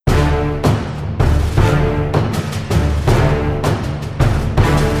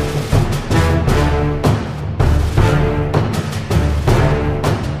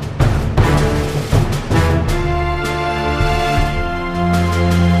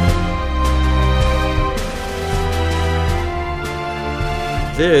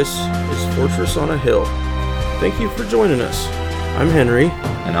This is Fortress on a Hill. Thank you for joining us. I'm Henry.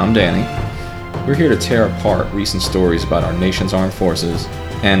 And I'm Danny. We're here to tear apart recent stories about our nation's armed forces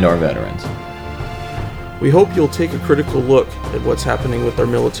and our veterans. We hope you'll take a critical look at what's happening with our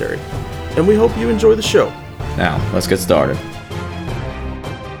military, and we hope you enjoy the show. Now, let's get started.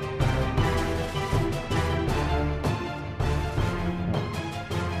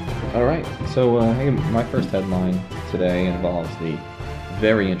 All right, so my first headline today involves the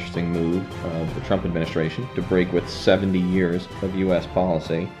very interesting move of the Trump administration to break with 70 years of U.S.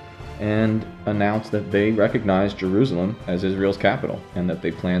 policy and announce that they recognize Jerusalem as Israel's capital and that they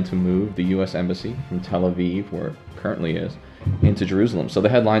plan to move the U.S. Embassy from Tel Aviv, where it currently is, into Jerusalem. So the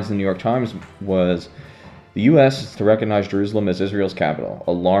headlines in the New York Times was, the U.S. is to recognize Jerusalem as Israel's capital,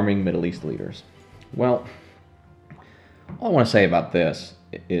 alarming Middle East leaders. Well, all I want to say about this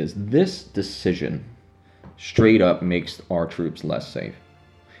is this decision straight up makes our troops less safe.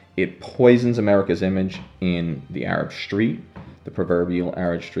 It poisons America's image in the Arab street, the proverbial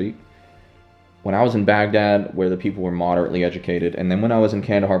Arab street. When I was in Baghdad, where the people were moderately educated, and then when I was in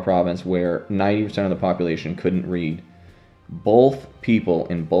Kandahar province, where 90% of the population couldn't read, both people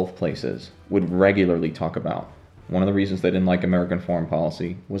in both places would regularly talk about one of the reasons they didn't like American foreign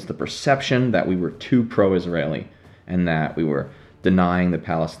policy was the perception that we were too pro-Israeli and that we were denying the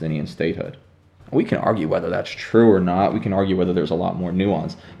Palestinian statehood. We can argue whether that's true or not. We can argue whether there's a lot more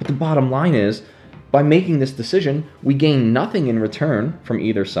nuance. But the bottom line is, by making this decision, we gain nothing in return from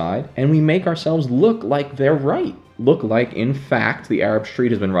either side, and we make ourselves look like they're right. Look like, in fact, the Arab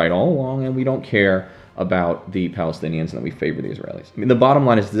street has been right all along, and we don't care about the Palestinians and that we favor the Israelis. I mean, the bottom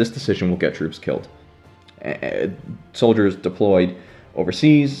line is this decision will get troops killed. Soldiers deployed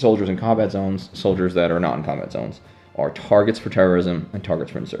overseas, soldiers in combat zones, soldiers that are not in combat zones, are targets for terrorism and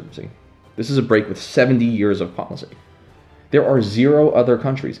targets for insurgency. This is a break with 70 years of policy. There are zero other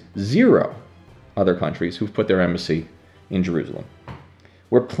countries who've put their embassy in Jerusalem.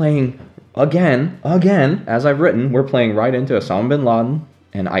 We're playing, again, as I've written, we're playing right into Osama bin Laden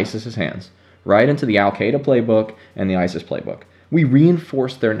and ISIS's hands, right into the Al-Qaeda playbook and the ISIS playbook. We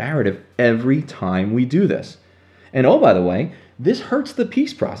reinforce their narrative every time we do this. And oh, by the way, this hurts the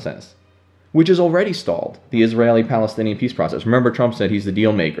peace process, which is already stalled, the Israeli-Palestinian peace process. Remember, Trump said he's the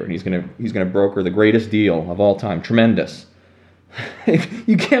deal maker, and he's gonna broker the greatest deal of all time. Tremendous.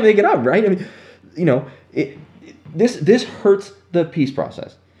 You can't make it up, right? I mean, you know, this hurts the peace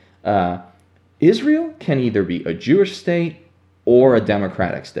process. Israel can either be a Jewish state or a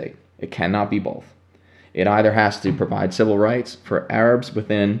democratic state. It cannot be both. It either has to provide civil rights for Arabs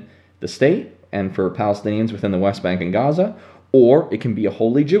within the state and for Palestinians within the West Bank and Gaza, or it can be a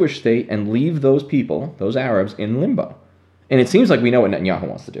wholly Jewish state and leave those people, those Arabs, in limbo. And it seems like we know what Netanyahu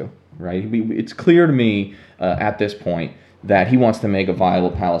wants to do, right? It's clear to me at this point that he wants to make a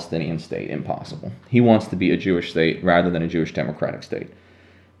viable Palestinian state impossible. He wants to be a Jewish state rather than a Jewish democratic state.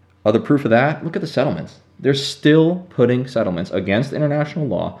 Other proof of that, look at the settlements. They're still putting settlements against international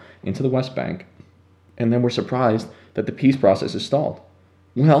law into the West Bank, and then we're surprised that the peace process is stalled.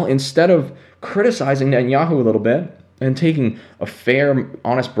 Well, instead of criticizing Netanyahu a little bit and taking a fair,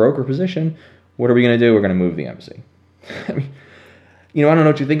 honest broker position, what are we going to do? We're going to move the embassy. I mean, I don't know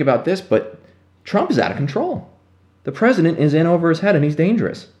what you think about this, but Trump is out of control. The president is in over his head, and he's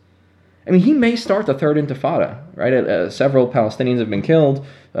dangerous. I mean, he may start the third intifada, right? Several Palestinians have been killed,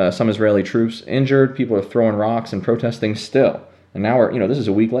 some Israeli troops injured, people are throwing rocks and protesting still. And now this is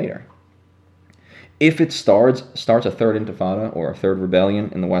a week later. If it starts a third intifada or a third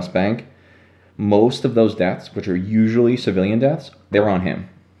rebellion in the West Bank, most of those deaths, which are usually civilian deaths, they're on him.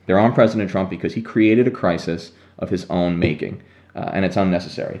 They're on President Trump because he created a crisis of his own making, and it's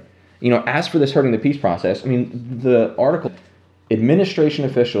unnecessary. As for this hurting the peace process, I mean, the article, administration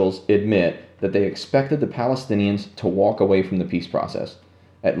officials admit that they expected the Palestinians to walk away from the peace process,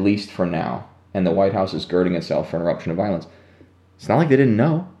 at least for now, and the White House is girding itself for an eruption of violence. It's not like they didn't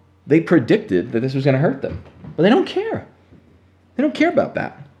know. They predicted that this was going to hurt them, but they don't care. They don't care about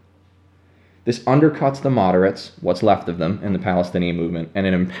that. This undercuts the moderates, what's left of them, in the Palestinian movement, and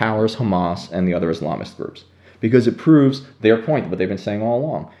it empowers Hamas and the other Islamist groups because it proves their point, what they've been saying all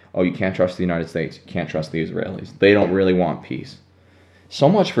along. Oh, you can't trust the United States. You can't trust the Israelis. They don't really want peace. So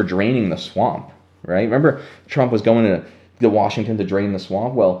much for draining the swamp, right? Remember, Trump was going to Washington to drain the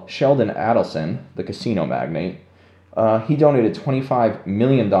swamp? Well, Sheldon Adelson, the casino magnate, he donated $25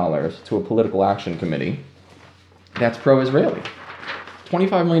 million to a political action committee that's pro-Israeli.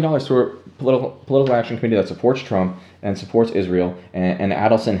 $25 million to a political action committee that supports Trump and supports Israel. And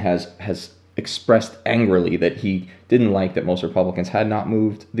Adelson has expressed angrily that he didn't like that most Republicans had not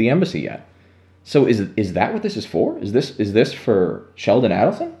moved the embassy yet. So is that what this is for? Is this for Sheldon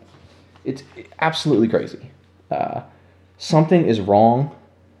Adelson? It's absolutely crazy. Something is wrong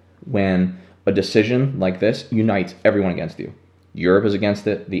when a decision like this unites everyone against you. Europe is against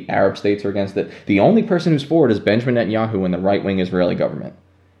it. The Arab states are against it. The only person who's for it is Benjamin Netanyahu and the right-wing Israeli government.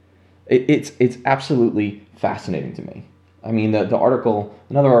 It's absolutely fascinating to me. I mean, another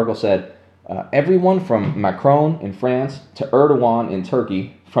article said, everyone from Macron in France to Erdogan in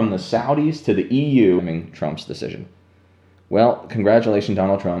Turkey, from the Saudis to the EU, Trump's decision. Well, congratulations,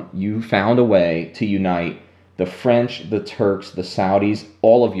 Donald Trump. You found a way to unite the French, the Turks, the Saudis,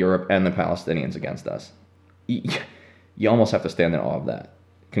 all of Europe, and the Palestinians against us. You almost have to stand in awe of that.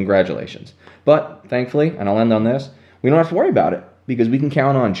 Congratulations. But thankfully, and I'll end on this, we don't have to worry about it because we can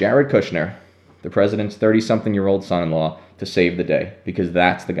count on Jared Kushner, the president's 30-something-year-old son-in-law, to save the day because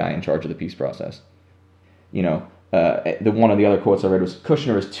that's the guy in charge of the peace process. One of the other quotes I read was,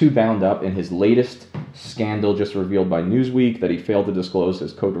 Kushner is too bound up in his latest scandal just revealed by Newsweek that he failed to disclose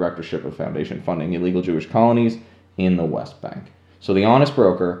his co-directorship of foundation funding illegal Jewish colonies in the West Bank. So the honest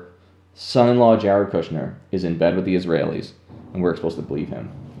broker, son-in-law Jared Kushner, is in bed with the Israelis, and we're supposed to believe him.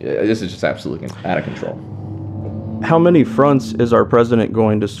 This is just absolutely out of control. How many fronts is our president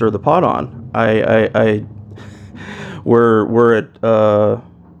going to stir the pot on? We're at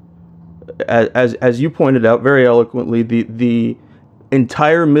as you pointed out very eloquently, the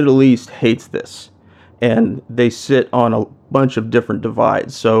entire Middle East hates this, and they sit on a bunch of different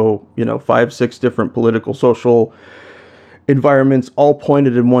divides. So 5-6 different political, social environments all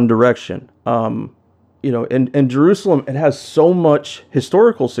pointed in one direction. In Jerusalem, it has so much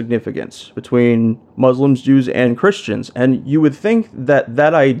historical significance between Muslims, Jews, and Christians. And you would think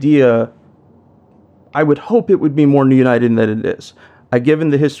that idea, I would hope it would be more united than it is. Given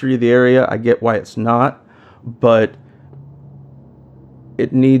the history of the area, I get why it's not, but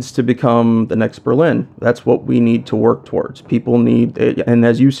it needs to become the next Berlin. That's what we need to work towards. People need, and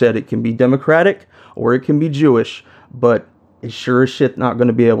as you said, it can be democratic or it can be Jewish, but it's sure as shit not going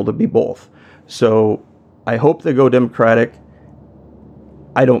to be able to be both. So I hope they go democratic.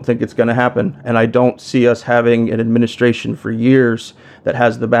 I don't think it's going to happen, and I don't see us having an administration for years that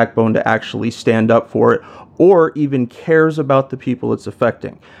has the backbone to actually stand up for it or even cares about the people it's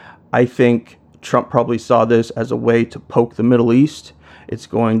affecting. I think Trump probably saw this as a way to poke the Middle East. It's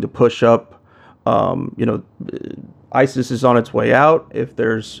going to push up, ISIS is on its way out. If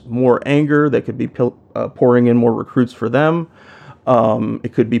there's more anger, they could be pouring in more recruits for them.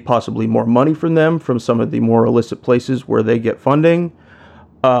 It could be possibly more money from them from some of the more illicit places where they get funding.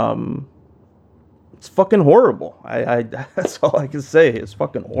 It's fucking horrible. I that's all I can say. It's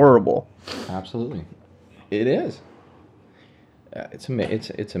fucking horrible. Absolutely, it is.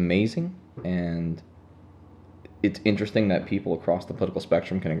 It's amazing, and it's interesting that people across the political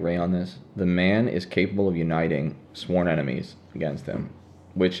spectrum can agree on this. The man is capable of uniting sworn enemies against him,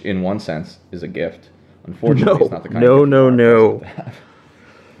 which in one sense is a gift. Unfortunately, it's not the kind of gift no.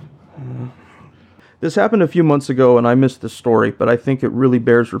 This happened a few months ago, and I missed the story, but I think it really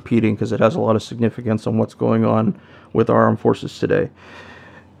bears repeating because it has a lot of significance on what's going on with our armed forces today.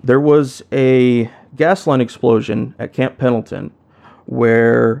 There was a gas line explosion at Camp Pendleton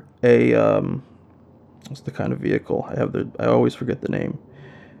where what's the kind of vehicle? I always forget the name.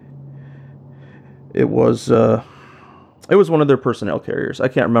 It was one of their personnel carriers. I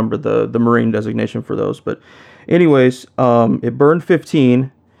can't remember the Marine designation for those, but anyways, it burned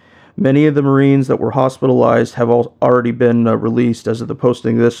 15. Many of the Marines that were hospitalized have already been released as of the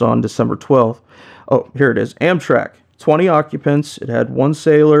posting of this on December 12th. Oh, here it is. Amtrak, 20 occupants. It had 1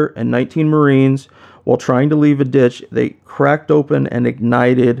 sailor and 19 Marines. While trying to leave a ditch, they cracked open and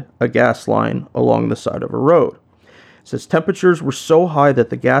ignited a gas line along the side of a road. It says temperatures were so high that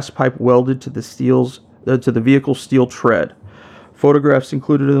the gas pipe welded to the vehicle's steel tread. Photographs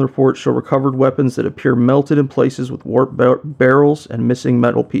included in the report show recovered weapons that appear melted in places with warped barrels and missing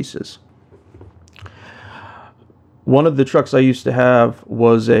metal pieces. One of the trucks I used to have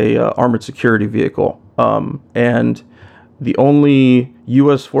was a armored security vehicle, and the only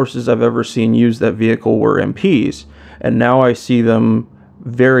U.S. forces I've ever seen use that vehicle were MPs, and now I see them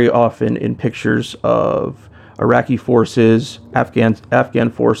very often in pictures of Iraqi forces, Afghan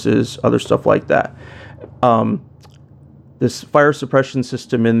forces, other stuff like that. This fire suppression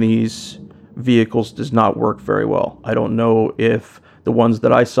system in these vehicles does not work very well. I don't know if the ones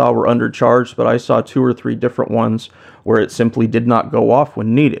that I saw were undercharged, but I saw 2 or 3 different ones where it simply did not go off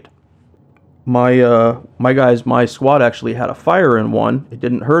when needed. My squad actually had a fire in one. It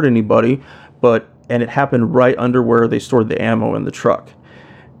didn't hurt anybody, and it happened right under where they stored the ammo in the truck.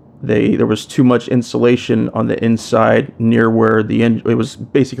 There was too much insulation on the inside near where it was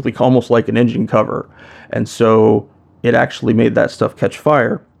basically almost like an engine cover, and so it actually made that stuff catch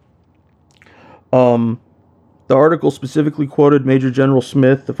fire. The article specifically quoted Major General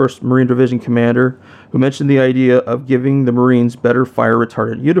Smith, the 1st Marine Division commander, who mentioned the idea of giving the Marines better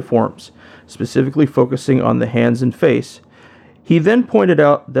fire-retardant uniforms, specifically focusing on the hands and face. He then pointed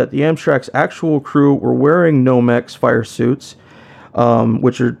out that the Amtrak's actual crew were wearing Nomex fire suits,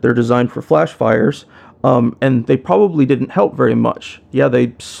 they're designed for flash fires, and they probably didn't help very much. Yeah,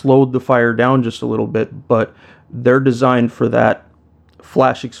 they slowed the fire down just a little bit, but they're designed for that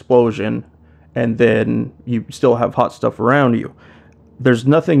flash explosion, and then you still have hot stuff around you. There's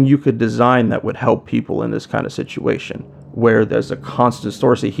nothing you could design that would help people in this kind of situation, where there's a constant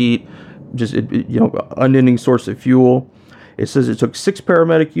source of heat, unending source of fuel. It says it took 6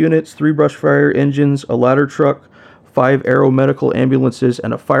 paramedic units, 3 brush fire engines, a ladder truck, 5 aeromedical ambulances,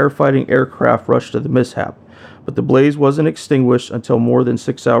 and a firefighting aircraft rushed to the mishap. But the blaze wasn't extinguished until more than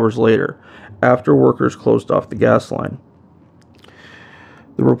 6 hours later, after workers closed off the gas line.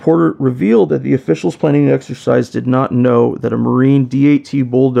 The reporter revealed that the officials planning the exercise did not know that a Marine D-8T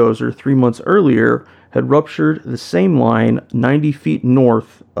bulldozer 3 months earlier had ruptured the same line 90 feet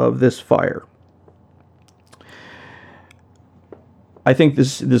north of this fire. I think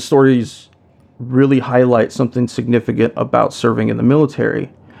this stories really highlight something significant about serving in the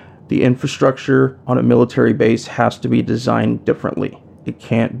military. The infrastructure on a military base has to be designed differently. It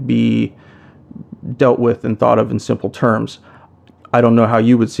can't be dealt with and thought of in simple terms. I don't know how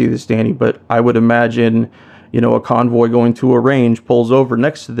you would see this, Danny, but I would imagine, a convoy going to a range pulls over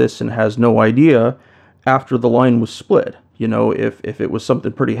next to this and has no idea after the line was split. If it was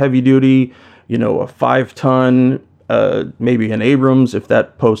something pretty heavy duty, a 5-ton, maybe an Abrams, if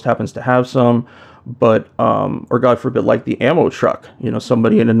that post happens to have some, but, or God forbid, like the ammo truck,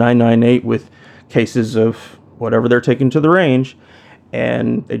 somebody in a 998 with cases of whatever they're taking to the range,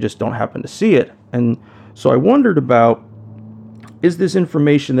 and they just don't happen to see it. And so I wondered about, is this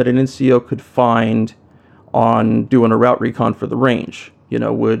information that an NCO could find on doing a route recon for the range? Is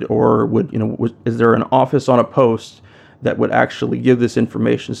there an office on a post that would actually give this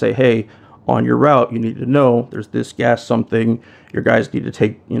information, say, hey, on your route, you need to know there's this gas something, your guys need to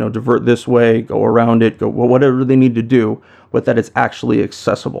take, divert this way, go around it, whatever they need to do, but that it's actually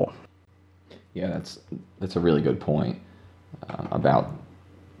accessible. Yeah, that's a really good point about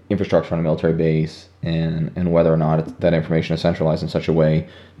infrastructure on a military base and whether or not that information is centralized in such a way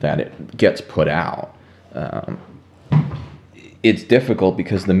that it gets put out. It's difficult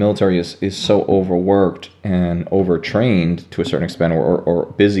because the military is so overworked and overtrained to a certain extent, or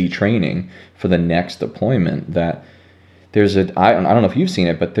busy training for the next deployment, that I don't know if you've seen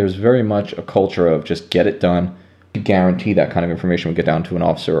it, but there's very much a culture of just get it done. You guarantee that kind of information would get down to an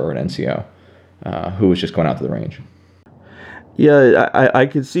officer or an NCO who was just going out to the range. Yeah, I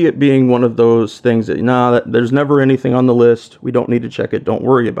could see it being one of those things that, there's never anything on the list. We don't need to check it. Don't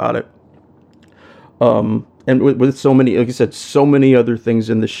worry about it. And with so many, like I said, so many other things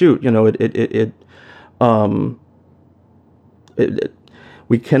in the chute,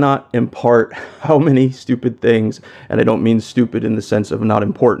 we cannot impart how many stupid things, and I don't mean stupid in the sense of not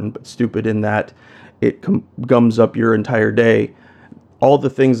important, but stupid in that it gums up your entire day. All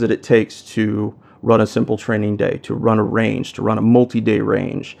the things that it takes to run a simple training day, to run a range, to run a multi-day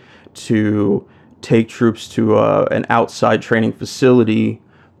range, to take troops to an outside training facility,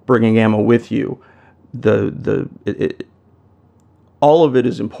 bringing ammo with you. All of it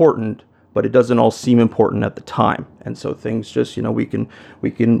is important, but it doesn't all seem important at the time, and so things just we can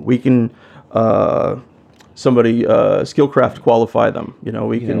somebody Skillcraft qualify them.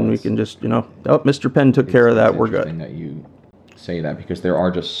 We can just Mr. Penn took care of that. We're good. That you say that, because there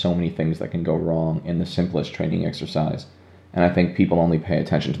are just so many things that can go wrong in the simplest training exercise, and I think people only pay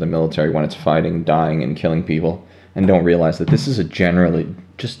attention to the military when it's fighting, dying, and killing people, and don't realize that this is a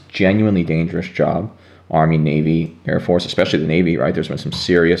genuinely dangerous job. Army, Navy, Air Force, especially the Navy, right? There's been some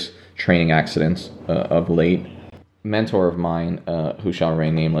serious training accidents of late. A mentor of mine, who shall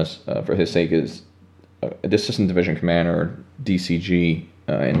remain nameless for his sake, is a Assistant Division Commander, DCG,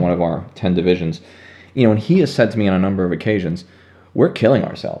 in one of our 10 divisions. And he has said to me on a number of occasions, we're killing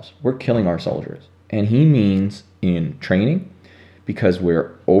ourselves. We're killing our soldiers. And he means in training, because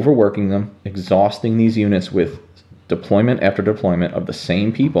we're overworking them, exhausting these units with deployment after deployment of the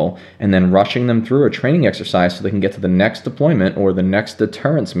same people, and then rushing them through a training exercise so they can get to the next deployment or the next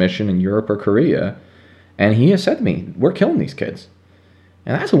deterrence mission in Europe or Korea. And he has said to me, we're killing these kids.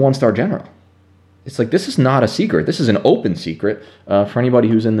 And that's a 1-star general. It's like, this is not a secret. This is an open secret for anybody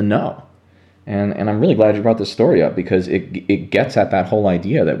who's in the know. And I'm really glad you brought this story up because it gets at that whole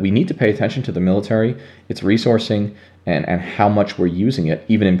idea that we need to pay attention to the military, its resourcing, and how much we're using it,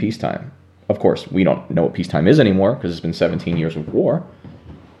 even in peacetime. Of course, we don't know what peacetime is anymore because it's been 17 years of war.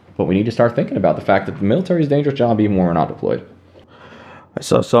 But we need to start thinking about the fact that the military is a dangerous job even when we're not deployed. I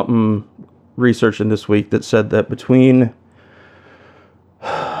saw something researching this week that said that between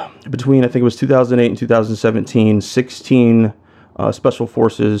I think it was 2008 and 2017, 16 Special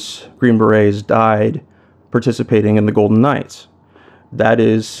Forces Green Berets died participating in the Golden Knights. That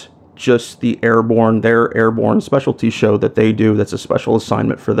is just their airborne specialty show that they do. That's a special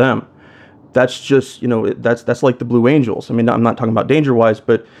assignment for them. That's just, that's like the Blue Angels. I mean, I'm not talking about danger-wise,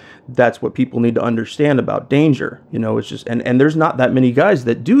 but that's what people need to understand about danger. It's just, and there's not that many guys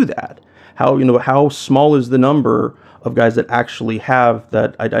that do that. How small is the number of guys that actually have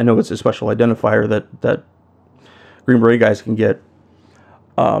that? I know it's a special identifier that Green Beret guys can get.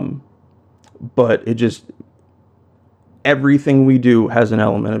 But it just, everything we do has an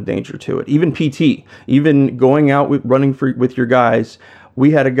element of danger to it. Even PT, even going out running with your guys.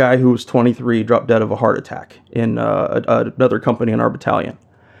 We had a guy who was 23 drop dead of a heart attack in another company in our battalion.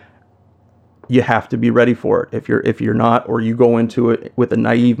 You have to be ready for it. If you're not, or you go into it with a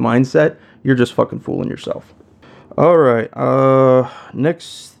naive mindset, you're just fucking fooling yourself. All right.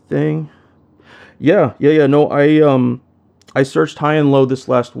 Next thing. Yeah. No, I searched high and low this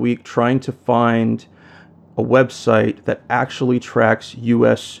last week trying to find a website that actually tracks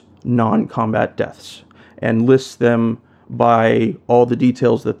U.S. non-combat deaths and lists them by all the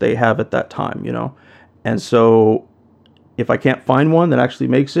details that they have at that time, And so if I can't find one that actually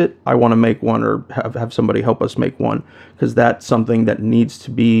makes it, I want to make one or have somebody help us make one, because that's something that needs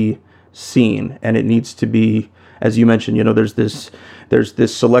to be seen, and it needs to be, as you mentioned, there's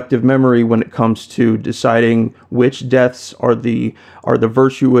this selective memory when it comes to deciding which deaths are the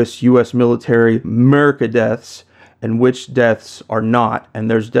virtuous U.S. military America deaths and which deaths are not. And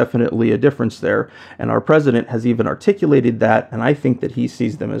there's definitely a difference there. And our president has even articulated that, and I think that he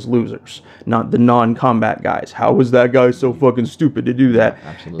sees them as losers, not the non-combat guys. How was that guy so fucking stupid to do that?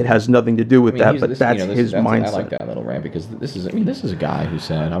 Absolutely. It has nothing to do with that, but that's his mindset. I like that little rant because this is a guy who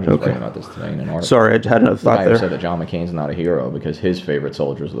said, I was just writing about this today in an article. Sorry, I had another thought there. The guy who said that John McCain's not a hero because his favorite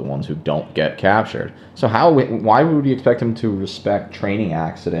soldiers are the ones who don't get captured. So why would you expect him to respect training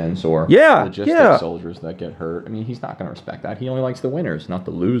accidents or logistic soldiers that get hurt? I mean, he's not going to respect that. He only likes the winners, not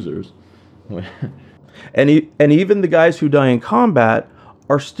the losers. and even the guys who die in combat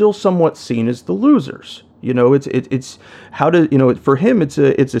are still somewhat seen as the losers. It's how to, for him, it's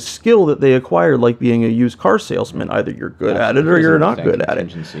a skill that they acquire, like being a used car salesman. Either you're good at it or you're not good at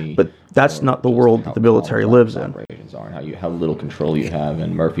it. But that's not the world that the military lives in. How little control you have,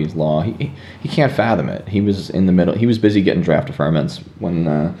 and Murphy's Law. He can't fathom it. He was in the middle. He was busy getting draft deferments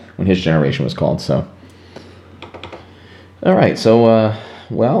when his generation was called. So, all right. So,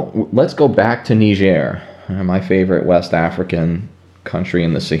 let's go back to Niger, my favorite West African country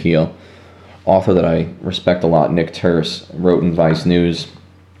in the Sahel. Author that I respect a lot, Nick Terse, wrote in Vice News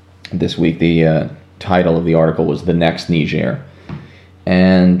this week. The title of the article was "The Next Niger,"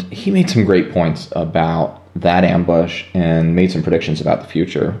 and he made some great points about that ambush and made some predictions about the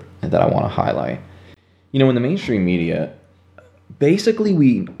future that I want to highlight. In the mainstream media, basically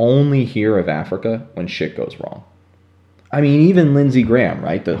we only hear of Africa when shit goes wrong. I mean, even Lindsey Graham,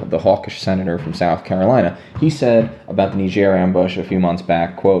 right, the hawkish senator from South Carolina, he said about the Niger ambush a few months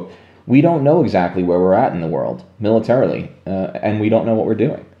back, quote, "We don't know exactly where we're at in the world, militarily, and we don't know what we're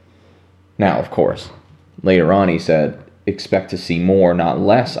doing." Now, of course, later on he said, expect to see more, not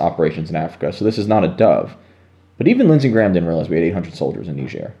less, operations in Africa, so this is not a dove. But even Lindsey Graham didn't realize we had 800 soldiers in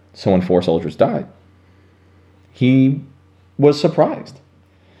Niger. So when 4 soldiers died, he was surprised.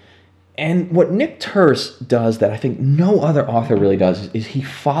 And what Nick Terse does that I think no other author really does is he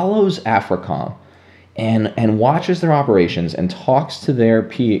follows AFRICOM and watches their operations and talks to their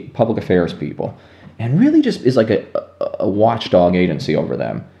public affairs people and really just is like a watchdog agency over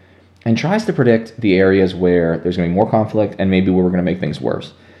them and tries to predict the areas where there's going to be more conflict and maybe where we're going to make things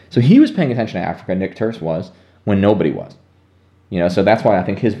worse. So he was paying attention to Africa, Nick Terse was, when nobody was. So that's why I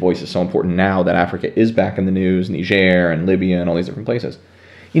think his voice is so important now that Africa is back in the news, Niger and Libya and all these different places.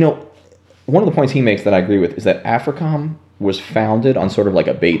 One of the points he makes that I agree with is that AFRICOM was founded on sort of like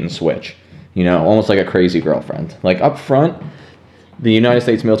a bait and switch. Almost like a crazy girlfriend. Like up front, the United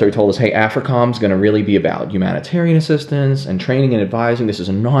States military told us, hey, AFRICOM's going to really be about humanitarian assistance and training and advising. This is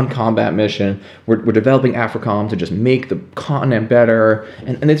a non-combat mission. We're developing AFRICOM to just make the continent better.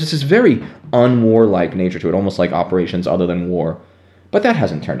 And there's just this very unwarlike nature to it, almost like operations other than war. But that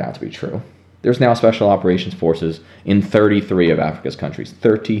hasn't turned out to be true. There's now special operations forces in 33 of Africa's countries.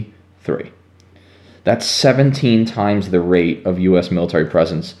 33. That's 17 times the rate of U.S. military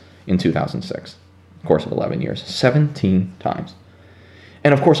presence in 2006. Course of 11 years. 17 times.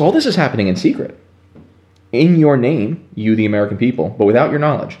 And of course, all this is happening in secret. In your name, you the American people, but without your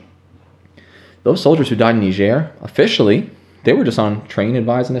knowledge. Those soldiers who died in Niger, officially, they were just on train,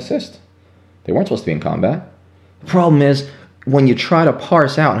 advise, and assist. They weren't supposed to be in combat. The problem is, when you try to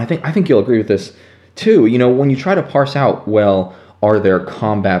parse out, and I think you'll agree with this too, when you try to parse out, well, are there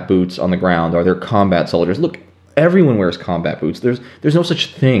combat boots on the ground? Are there combat soldiers? Look, everyone wears combat boots. There's no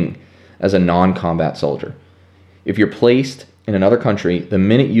such thing as a non-combat soldier. If you're placed in another country, the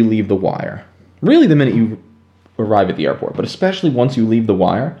minute you leave the wire, really the minute you arrive at the airport, but especially once you leave the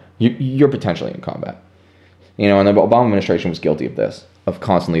wire, you're potentially in combat. And the Obama administration was guilty of this, of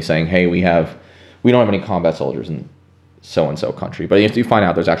constantly saying, hey, we don't have any combat soldiers in so-and-so country. But you find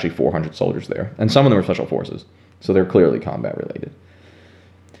out there's actually 400 soldiers there, and some of them are special forces, so they're clearly combat related.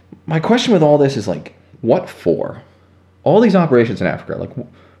 My question with all this is, what for? All these operations in Africa,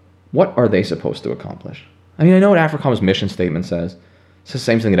 what are they supposed to accomplish? I know what AFRICOM's mission statement says. It's the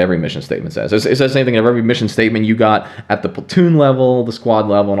same thing that every mission statement says. It's the same thing that every mission statement you got at the platoon level, the squad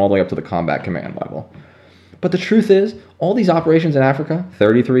level, and all the way up to the combat command level. But the truth is, all these operations in Africa,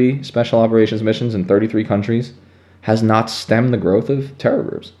 33 special operations missions in 33 countries, has not stemmed the growth of terror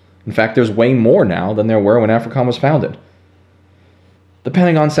groups. In fact, there's way more now than there were when AFRICOM was founded. The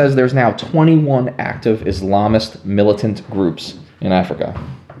Pentagon says there's now 21 active Islamist militant groups in Africa,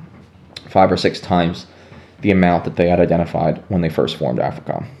 5 or 6 times the amount that they had identified when they first formed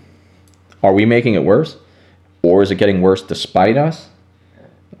AFRICOM. Are we making it worse? Or is it getting worse despite us?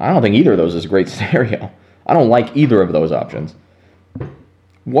 I don't think either of those is a great scenario. I don't like either of those options.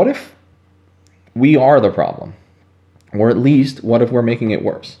 What if we are the problem? Or at least, what if we're making it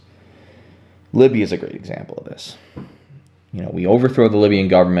worse? Libya is a great example of this. We overthrow the Libyan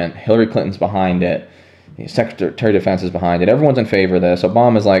government. Hillary Clinton's behind it. The Secretary of Defense is behind it. Everyone's in favor of this.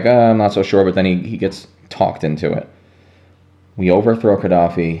 Obama's like, I'm not so sure, but then he gets talked into it. We overthrow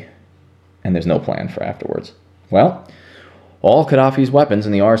Gaddafi, and there's no plan for afterwards. Well, all Gaddafi's weapons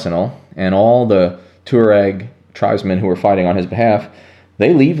in the arsenal, and all the Tuareg tribesmen who are fighting on his behalf,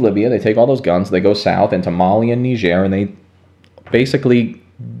 they leave Libya, they take all those guns, they go south into Mali and Niger, and they basically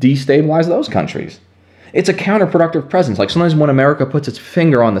destabilize those countries. It's a counterproductive presence. Sometimes when America puts its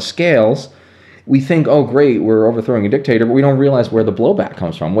finger on the scales, we think, oh great, we're overthrowing a dictator, but we don't realize where the blowback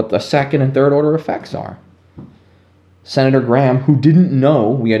comes from, what the second and third order effects are. Senator Graham, who didn't know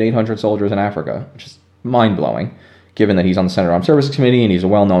we had 800 soldiers in Africa, which is mind-blowing, given that he's on the Senate Armed Services Committee and he's a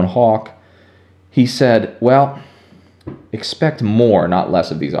well-known hawk, he said, well, expect more, not less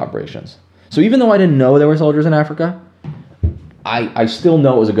of these operations. So even though I didn't know there were soldiers in Africa, I still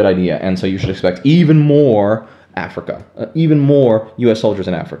know it was a good idea, and so you should expect even more Africa, even more U.S. soldiers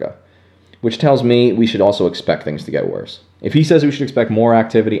in Africa, which tells me we should also expect things to get worse. If he says we should expect more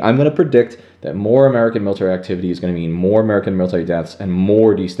activity, I'm going to predict that more American military activity is going to mean more American military deaths and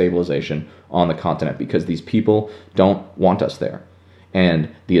more destabilization on the continent, because these people don't want us there.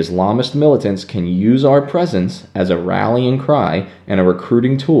 And the Islamist militants can use our presence as a rallying cry and a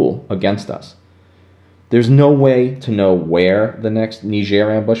recruiting tool against us. There's no way to know where the next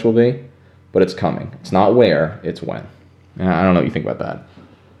Niger ambush will be, but it's coming. It's not where, it's when. And I don't know what you think about that.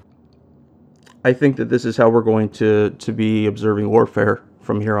 I think that this is how we're going to be observing warfare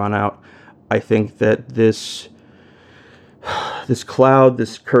from here on out. I think that this cloud,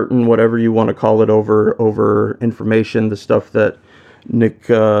 this curtain, whatever you want to call it, over information, the stuff that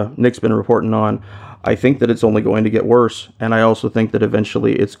Nick's been reporting on, I think that it's only going to get worse. And I also think that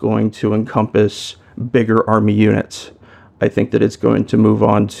eventually it's going to encompass bigger army units. I think that it's going to move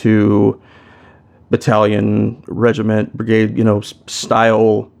on to battalion, regiment, brigade,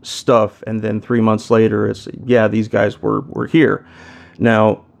 style stuff. And then 3 months later, it's, yeah, these guys were here.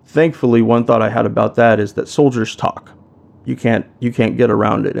 Now, thankfully, one thought I had about that is that soldiers talk. You can't get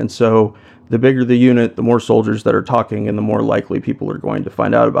around it. And so the bigger the unit, the more soldiers that are talking, and the more likely people are going to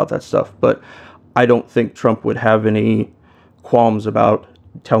find out about that stuff. But I don't think Trump would have any qualms about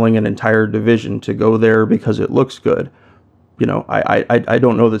telling an entire division to go there because it looks good. I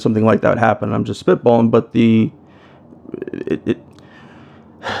don't know that something like that would happen. I'm just spitballing, but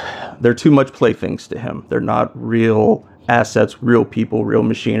they're too much playthings to him. They're not real assets, real people, real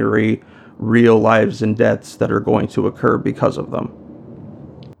machinery, real lives and deaths that are going to occur because of them.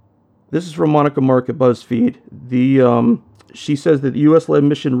 This is from Monica Mark at BuzzFeed. She says that the U.S.-led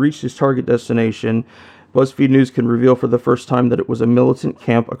mission reached its target destination. BuzzFeed News can reveal for the first time that it was a militant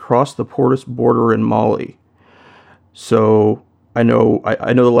camp across the Portus border in Mali. So I know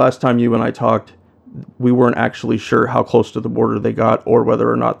the last time you and I talked, we weren't actually sure how close to the border they got or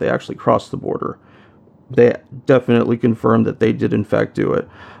whether or not they actually crossed the border. they definitely confirmed that they did in fact do it.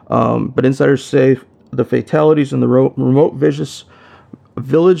 But insiders say the fatalities in the remote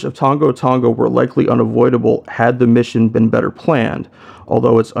village of Tongo Tongo were likely unavoidable had the mission been better planned,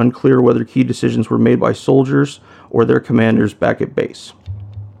 although it's unclear whether key decisions were made by soldiers or their commanders back at base.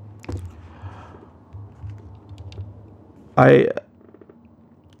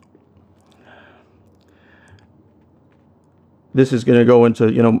 This is going to go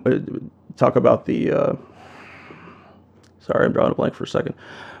into, talk about the, sorry, I'm drawing a blank for a second.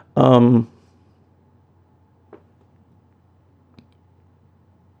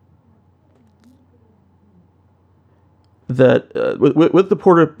 That with the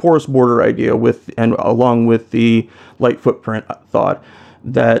porous border idea, and along with the light footprint thought,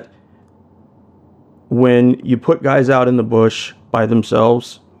 that when you put guys out in the bush by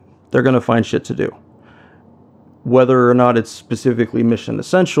themselves, they're going to find shit to do. Whether or not it's specifically mission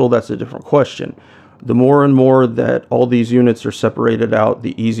essential, that's a different question. The more and more that all these units are separated out,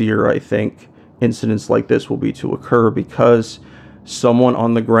 the easier I think incidents like this will be to occur, because someone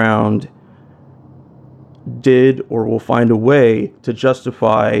on the ground did or will find a way to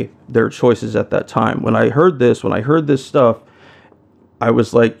justify their choices at that time. When I heard this stuff, I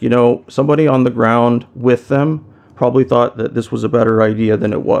was like, somebody on the ground with them probably thought that this was a better idea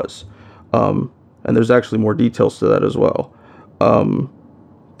than it was. And there's actually more details to that as well. Hold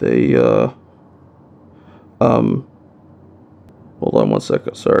on one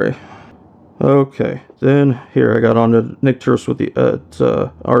second, sorry. Okay, then here I got on to Nick Turse with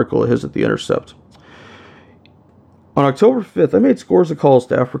the article of his at The Intercept. On October 5th, I made scores of calls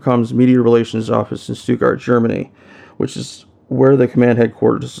to AFRICOM's Media Relations Office in Stuttgart, Germany, which is where the command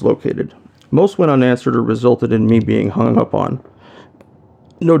headquarters is located. Most went unanswered or resulted in me being hung up on.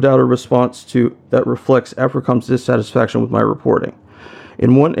 No doubt a response to that reflects AFRICOM's dissatisfaction with my reporting.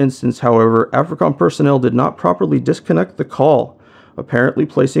 In one instance, however, AFRICOM personnel did not properly disconnect the call, apparently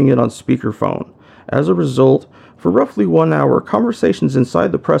placing it on speakerphone. As a result, for roughly 1 hour, conversations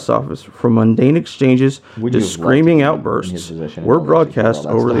inside the press office, from mundane exchanges to screaming outbursts, were broadcast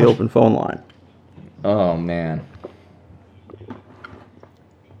over the open phone line. Oh, man.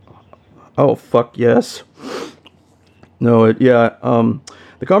 Oh, fuck yes. No,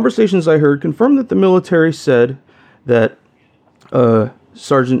 the conversations I heard confirmed that the military said that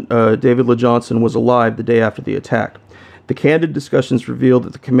Sergeant David LaJohnson was alive the day after the attack. The candid discussions revealed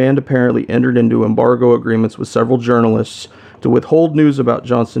that the command apparently entered into embargo agreements with several journalists to withhold news about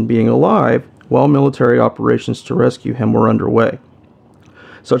Johnson being alive while military operations to rescue him were underway.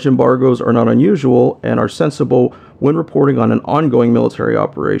 Such embargoes are not unusual and are sensible when reporting on an ongoing military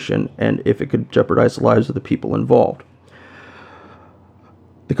operation and if it could jeopardize the lives of the people involved.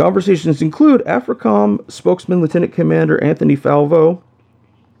 The conversations include AFRICOM spokesman Lieutenant Commander Anthony Falvo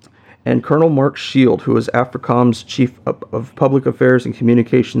and Colonel Mark Shield, who is AFRICOM's Chief of Public Affairs and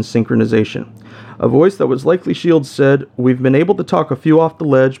Communications Synchronization. A voice that was likely Shield said, "We've been able to talk a few off the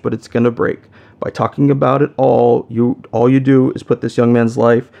ledge, but it's going to break. By talking about it all you do is put this young man's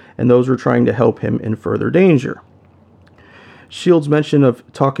life and those who are trying to help him in further danger." Shield's mention of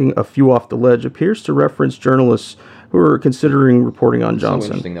talking a few off the ledge appears to reference journalists who are considering reporting on Johnson. It's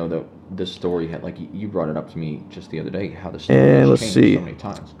so interesting, though, that this story had, like, you brought it up to me just the other day, how the story has changed so many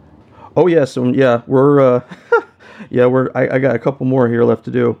times. Oh yes, we're I got a couple more here left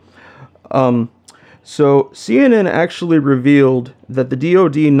to do. So CNN actually revealed that the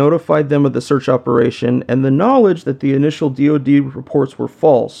DoD notified them of the search operation and the knowledge that the initial DoD reports were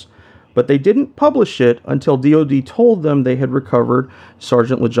false, but they didn't publish it until DoD told them they had recovered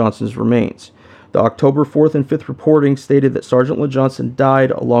Sergeant LaJohnson's remains. The October 4th and 5th reporting stated that Sergeant LaJohnson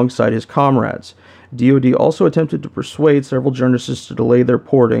died alongside his comrades. DoD also attempted to persuade several journalists to delay their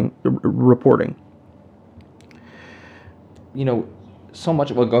reporting. So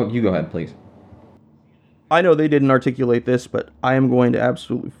much... Well, you go ahead, please. I know they didn't articulate this, but I am going to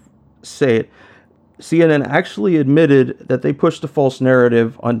absolutely say it. CNN actually admitted that they pushed a false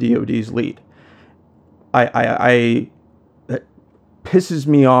narrative on DoD's lead. That pisses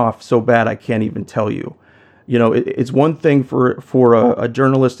me off so bad I can't even tell you. It's one thing for a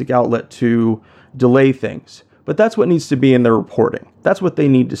journalistic outlet to delay things, but that's what needs to be in their reporting. That's what they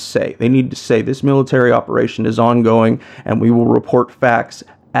need to say. They need to say this military operation is ongoing and we will report facts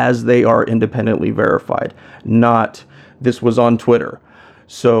as they are independently verified, not this was on Twitter.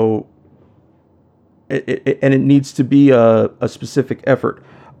 So it needs to be a specific effort.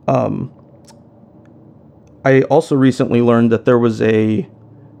 I also recently learned that there was a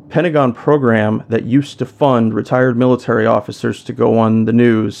Pentagon program that used to fund retired military officers to go on the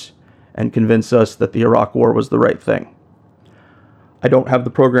news and convince us that the Iraq War was the right thing. I don't have the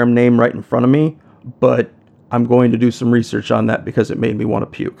program name right in front of me, but I'm going to do some research on that because it made me want to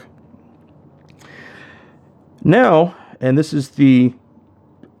puke. Now, and this is the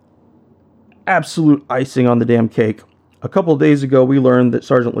absolute icing on the damn cake, a couple of days ago we learned that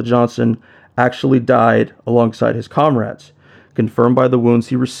Sergeant LaJohnson actually died alongside his comrades, confirmed by the wounds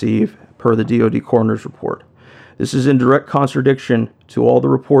he received per the DoD coroner's report. This is in direct contradiction to all the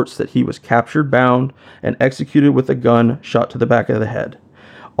reports that he was captured, bound, and executed with a gun shot to the back of the head.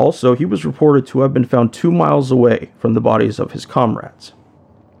 Also, he was reported to have been found 2 miles away from the bodies of his comrades.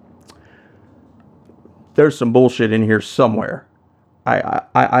 There's some bullshit in here somewhere.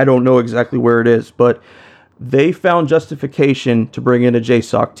 I don't know exactly where it is, but they found justification to bring in a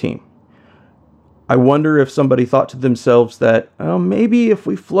JSOC team. I wonder if somebody thought to themselves that, maybe if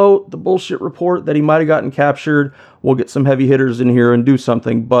we float the bullshit report that he might have gotten captured, we'll get some heavy hitters in here and do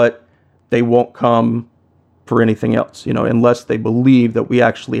something, but they won't come for anything else, unless they believe that we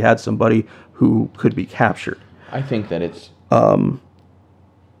actually had somebody who could be captured. I think that it's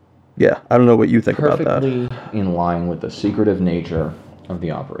yeah, I don't know what you think about that. perfectly in line with the secretive nature of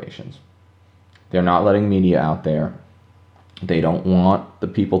the operations. They're not letting media out there. They don't want the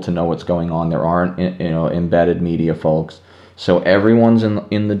people to know what's going on. There aren't, embedded media folks. So everyone's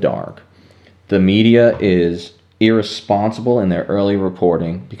in the dark. The media is irresponsible in their early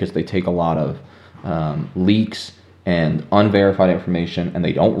reporting because they take a lot of leaks and unverified information, and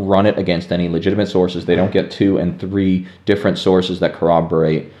they don't run it against any legitimate sources. They don't get 2 and 3 different sources that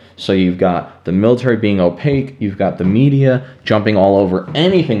corroborate. So you've got the military being opaque. You've got the media jumping all over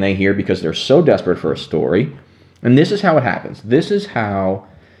anything they hear because they're so desperate for a story. And this is how it happens. This is how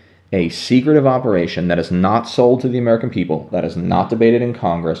a secretive operation that is not sold to the American people, that is not debated in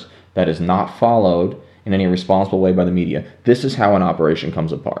Congress, that is not followed in any responsible way by the media, this is how an operation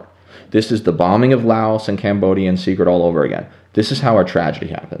comes apart. This is the bombing of Laos and Cambodia in secret all over again. This is how our tragedy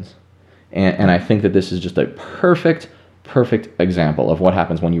happens. And I think that this is just a perfect example of what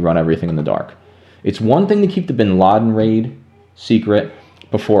happens when you run everything in the dark. It's one thing to keep the Bin Laden raid secret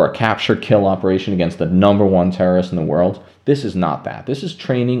before a capture-kill operation against the number 1 terrorist in the world. This is not that. This is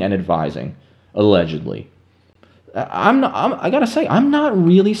training and advising, allegedly. I gotta say, I'm not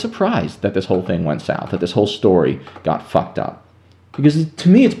really surprised that this whole thing went south, that this whole story got fucked up. Because to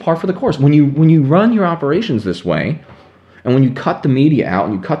me, it's par for the course. When you run your operations this way, and when you cut the media out,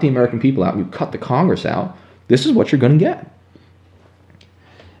 and you cut the American people out, and you cut the Congress out, this is what you're going to get.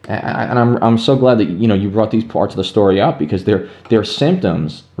 And I'm so glad that you brought these parts of the story up, because they're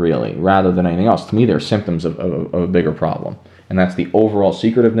symptoms, really, rather than anything else. To me, they're symptoms of a bigger problem, and that's the overall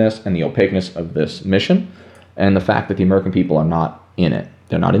secretiveness and the opaqueness of this mission, and the fact that the American people are not in it.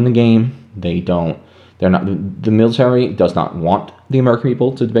 They're not in the game. They're not. The military does not want the American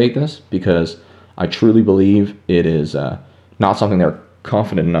people to debate this, because I truly believe it is not something they're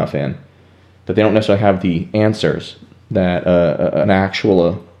confident enough in, that they don't necessarily have the answers that an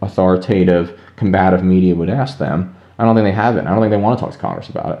actual authoritative, combative media would ask them. I don't think they have it. I don't think they want to talk to Congress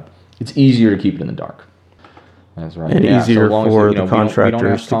about it. It's easier to keep it in the dark. That's right. And easier for the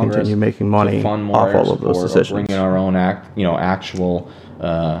contractors to continue making money off all of those decisions. Bring in our own actual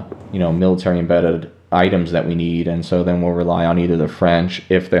military embedded items that we need, and so then we'll rely on either the French,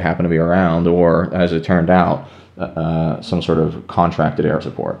 if they happen to be around, or, as it turned out, some sort of contracted air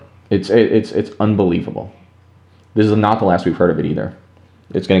support. It's unbelievable. This is not the last we've heard of it either.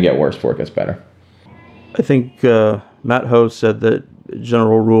 It's going to get worse before it gets better. I think Matt Ho said that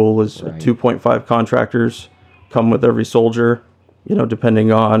general rule is right. 2.5 contractors come with every soldier,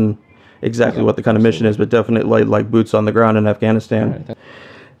 depending on exactly what the kind of mission is, but definitely like boots on the ground in Afghanistan. Right.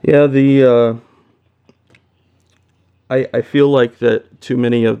 Yeah, I feel like that too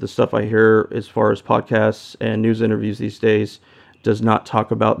many of the stuff I hear as far as podcasts and news interviews these days does not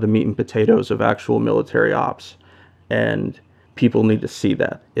talk about the meat and potatoes of actual military ops. And people need to see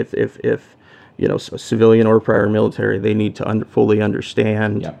that. If a civilian or prior military, they need to fully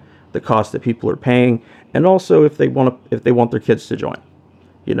understand the cost that people are paying, and also if they want their kids to join.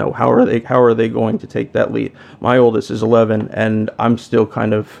 How are they going to take that lead? My oldest is 11, and I'm still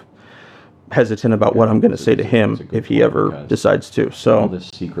kind of hesitant about what I'm going to say to him if he ever decides to. So all this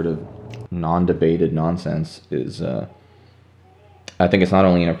secretive, non-debated nonsense is. I think it's not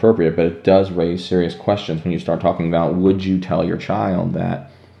only inappropriate, but it does raise serious questions when you start talking about, would you tell your child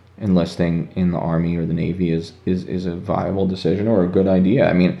that enlisting in the Army or the Navy is a viable decision or a good idea?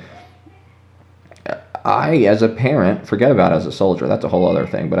 I mean, I, as a parent, forget about as a soldier, that's a whole other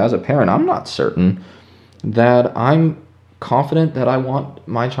thing, but as a parent, I'm not certain that I'm confident that I want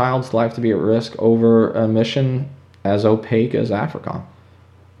my child's life to be at risk over a mission as opaque as AFRICOM.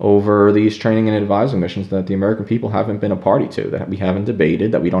 over these training and advising missions that the American people haven't been a party to, that we haven't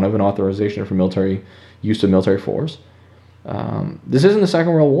debated, that we don't have an authorization for military use of military force. This isn't the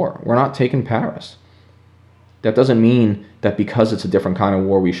Second World War. We're not taking Paris. That doesn't mean that because it's a different kind of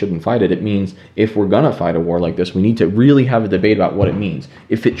war, we shouldn't fight it. It means if we're going to fight a war like this, we need to really have a debate about what it means.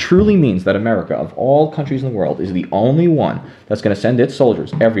 If it truly means that America, of all countries in the world, is the only one that's going to send its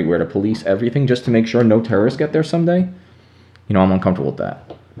soldiers everywhere to police everything just to make sure no terrorists get there someday, I'm uncomfortable with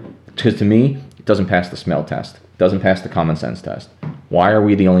that. Because to me, it doesn't pass the smell test. It doesn't pass the common sense test. Why are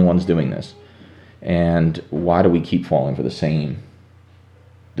we the only ones doing this? And why do we keep falling for the same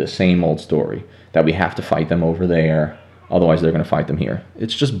old story? That we have to fight them over there, otherwise they're going to fight them here.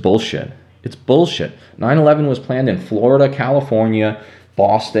 It's just bullshit. It's bullshit. 9/11 was planned in Florida, California,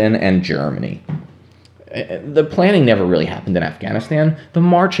 Boston, and Germany. The planning never really happened in Afghanistan. The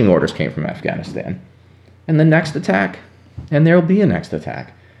marching orders came from Afghanistan. And the next attack, and there'll be a next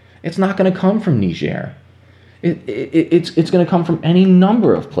attack, it's not going to come from Niger. It's going to come from any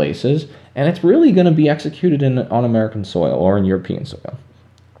number of places, and it's really going to be executed on American soil or in European soil.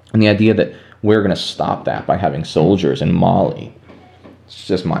 And the idea that we're going to stop that by having soldiers in Mali, it's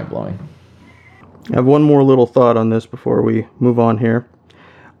just mind-blowing. I have one more little thought on this before we move on here.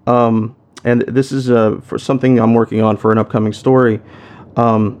 And this is for something I'm working on for an upcoming story.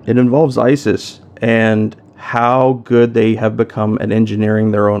 It involves ISIS and how good they have become at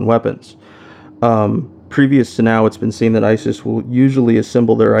engineering their own weapons. Previous to now, it's been seen that ISIS will usually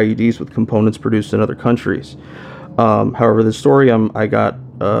assemble their IEDs with components produced in other countries. However, the story I got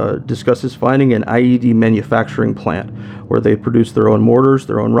discusses finding an IED manufacturing plant where they produce their own mortars,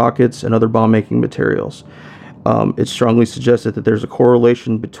 their own rockets, and other bomb-making materials. It strongly suggested that there's a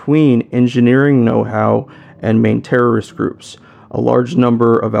correlation between engineering know-how and main terrorist groups. A large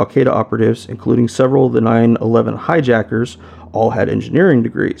number of Al-Qaeda operatives, including several of the 9/11 hijackers, all had engineering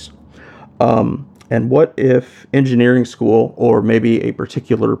degrees. And what if engineering school, or maybe a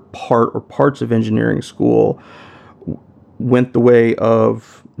particular part or parts of engineering school, went the way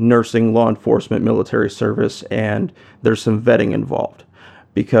of nursing, law enforcement, military service, and there's some vetting involved?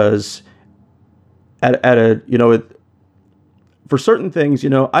 Because for certain things,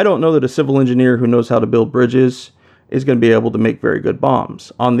 I don't know that a civil engineer who knows how to build bridges is going to be able to make very good bombs.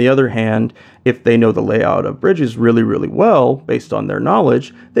 On the other hand, if they know the layout of bridges really, really well, based on their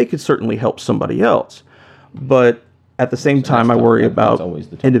knowledge, they could certainly help somebody else. But at the same time, I worry about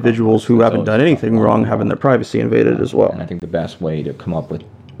individuals who haven't done anything wrong having their privacy invaded as well. And I think the best way to come up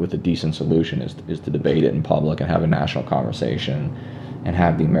with a decent solution is to debate it in public and have a national conversation and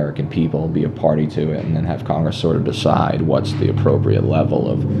have the American people be a party to it, and then have Congress sort of decide what's the appropriate level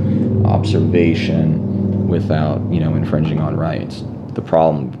of observation without, infringing on rights. The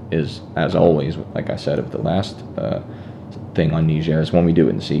problem is, as always, like I said, of the last thing on Niger, is when we do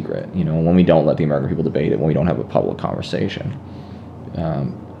it in secret, when we don't let the American people debate it, when we don't have a public conversation.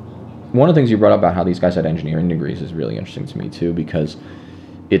 One of the things you brought up about how these guys had engineering degrees is really interesting to me too, because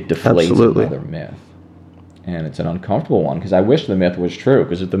it deflates another myth. And it's an uncomfortable one, because I wish the myth was true,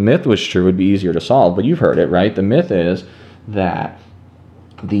 because if the myth was true, it would be easier to solve. But you've heard it, right? The myth is that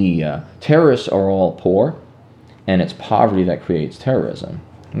the terrorists are all poor, and it's poverty that creates terrorism.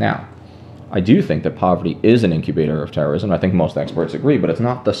 Now, I do think that poverty is an incubator of terrorism. I think most experts agree, but it's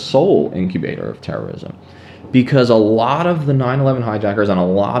not the sole incubator of terrorism. Because a lot of the 9/11 hijackers and a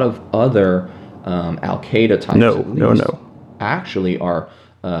lot of other Al-Qaeda types actually are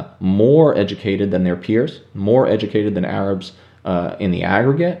more educated than their peers, more educated than Arabs in the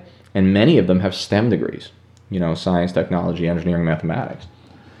aggregate, and many of them have STEM degrees, science, technology, engineering, mathematics.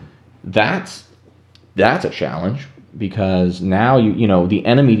 That's a challenge, because now the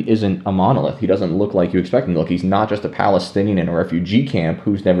enemy isn't a monolith. He doesn't look like you expect him to look. He's not just a Palestinian in a refugee camp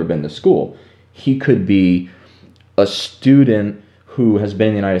who's never been to school. He could be a student who has been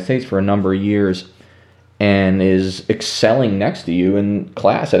in the United States for a number of years and is excelling next to you in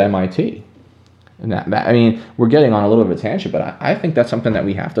class at MIT. And we're getting on a little bit of a tangent, but I think that's something that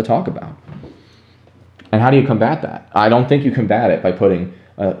we have to talk about. And how do you combat that? I don't think you combat it by putting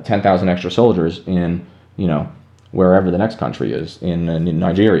 10,000 extra soldiers in, wherever the next country is, in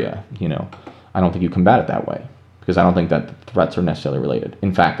Nigeria. I don't think you combat it that way, because I don't think that the threats are necessarily related.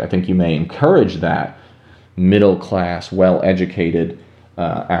 In fact, I think you may encourage that middle-class, well-educated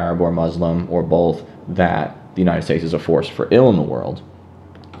Arab or Muslim or both, that the United States is a force for ill in the world,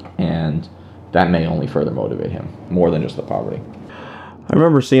 and that may only further motivate him, more than just the poverty. I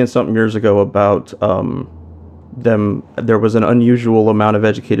remember seeing something years ago about there was an unusual amount of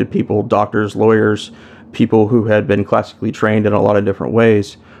educated people, doctors, lawyers, people who had been classically trained in a lot of different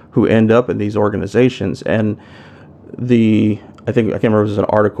ways, who end up in these organizations. And the I can't remember if it was an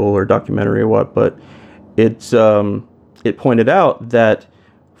article or a documentary or what, but it pointed out that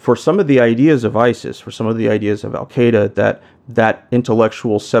for some of the ideas of ISIS, for some of the ideas of Al Qaeda, that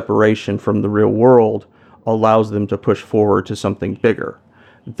intellectual separation from the real world allows them to push forward to something bigger,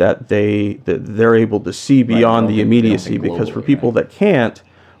 that they're able to see beyond the immediacy. Because for people that can't,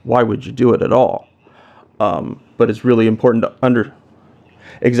 why would you do it at all? But it's really important to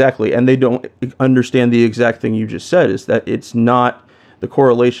exactly, and they don't understand the exact thing you just said, is that it's not, the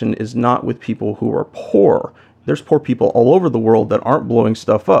correlation is not with people who are poor. There's poor people all over the world that aren't blowing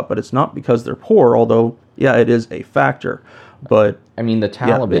stuff up, but it's not because they're poor, although, yeah, it is a factor. But I mean, the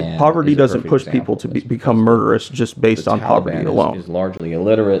Taliban. Poverty doesn't push people to become murderous just based on poverty alone. Is largely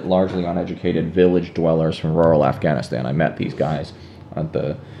illiterate, largely uneducated village dwellers from rural Afghanistan. I met these guys at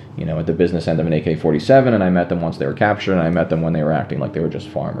the business end of an AK-47, and I met them once they were captured, and I met them when they were acting like they were just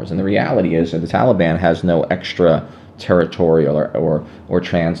farmers. And the reality is that the Taliban has no extra territorial or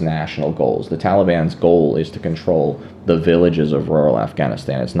transnational goals. The Taliban's goal is to control the villages of rural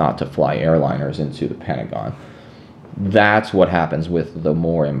Afghanistan. It's not to fly airliners into the Pentagon. That's what happens with the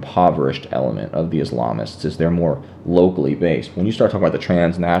more impoverished element of the Islamists, is they're more locally based. When you start talking about the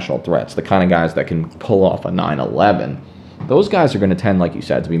transnational threats, the kind of guys that can pull off a 9/11, those guys are going to tend, like you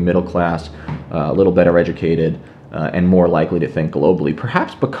said, to be middle class, a little better educated, and more likely to think globally,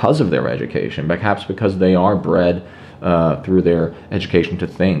 perhaps because of their education, perhaps because they are bred through their education to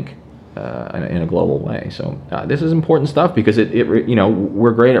think in a global way. So this is important stuff, because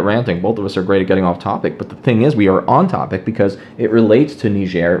we're great at ranting. Both of us are great at getting off topic, but the thing is, we are on topic because it relates to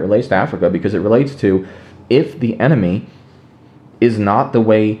Niger, it relates to Africa, because it relates to, if the enemy is not the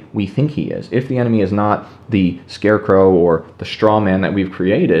way we think he is, if the enemy is not the scarecrow or the straw man that we've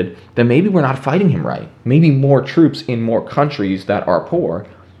created, then maybe we're not fighting him right. Maybe more troops in more countries that are poor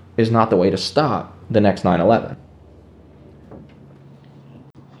is not the way to stop the next 9/11.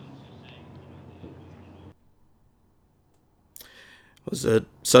 Was it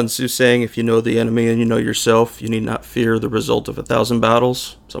Sun Tzu saying, if you know the enemy and you know yourself, you need not fear the result of 1,000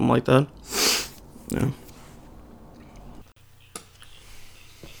 battles? Something like that? Yeah.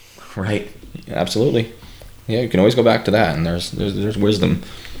 Right. Absolutely. Yeah, you can always go back to that, and there's wisdom.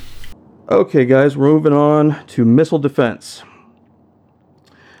 Okay, guys, we're moving on to missile defense.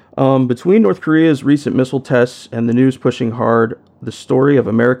 Between North Korea's recent missile tests and the news pushing hard the story of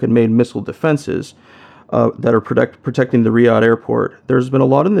American-made missile defenses that are protecting the Riyadh airport, there's been a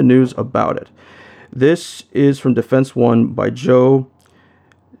lot in the news about it. This is from Defense One by Joe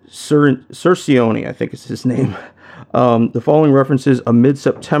Cercioni, I think is his name. The following references a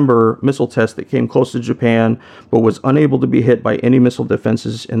mid-September missile test that came close to Japan, but was unable to be hit by any missile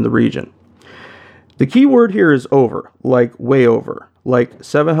defenses in the region. The key word here is over, like way over, like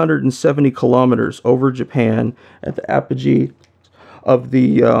 770 kilometers over Japan at the apogee of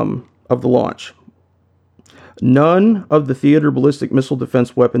the launch. None of the theater ballistic missile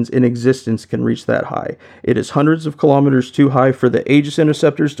defense weapons in existence can reach that high. It is hundreds of kilometers too high for the Aegis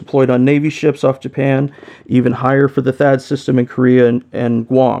interceptors deployed on Navy ships off Japan, even higher for the THAAD system in Korea and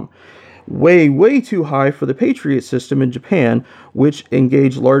Guam. Way, way too high for the Patriot system in Japan, which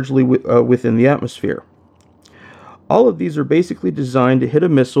engage largely within the atmosphere. All of these are basically designed to hit a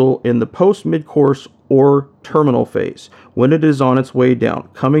missile in the post-mid-course or terminal phase, when it is on its way down,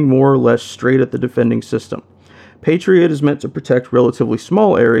 coming more or less straight at the defending system. Patriot is meant to protect relatively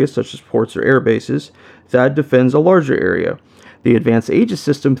small areas, such as ports or air bases. THAAD defends a larger area. The advanced Aegis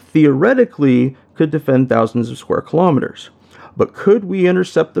system theoretically could defend thousands of square kilometers. But could we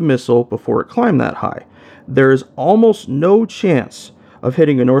intercept the missile before it climbed that high? There is almost no chance of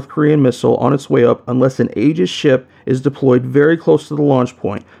hitting a North Korean missile on its way up unless an Aegis ship is deployed very close to the launch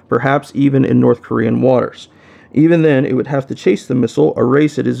point, perhaps even in North Korean waters. Even then, it would have to chase the missile, a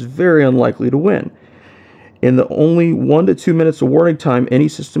race it is very unlikely to win. In the only 1 to 2 minutes of warning time any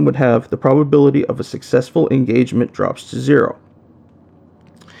system would have, the probability of a successful engagement drops to 0.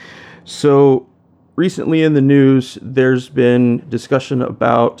 So, recently in the news, there's been discussion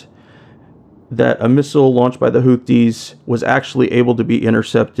about that a missile launched by the Houthis was actually able to be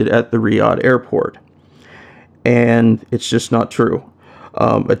intercepted at the Riyadh airport. And it's just not true.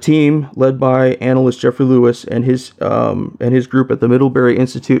 A team led by analyst Jeffrey Lewis and his group at the Middlebury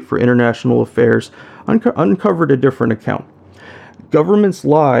Institute for International Affairs uncovered a different account. Governments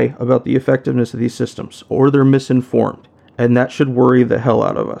lie about the effectiveness of these systems, or they're misinformed, and that should worry the hell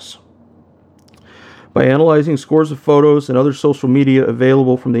out of us. By analyzing scores of photos and other social media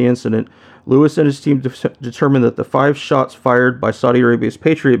available from the incident, Lewis and his team determined that the 5 shots fired by Saudi Arabia's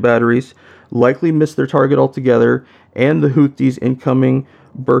Patriot batteries likely missed their target altogether, and the Houthis' incoming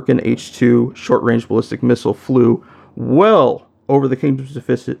Birkin H-2 short-range ballistic missile flew well over the kingdom's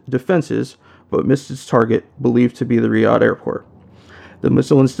defenses, but missed its target, believed to be the Riyadh airport. The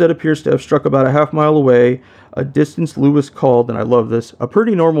missile instead appears to have struck about a half mile away, a distance Lewis called, and I love this, a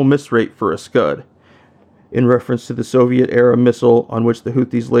pretty normal miss rate for a Scud, in reference to the Soviet-era missile on which the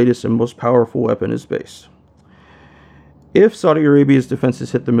Houthis' latest and most powerful weapon is based. If Saudi Arabia's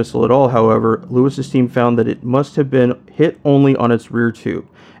defenses hit the missile at all, however, Lewis's team found that it must have been hit only on its rear tube.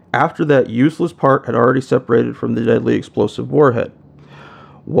 After that useless part had already separated from the deadly explosive warhead.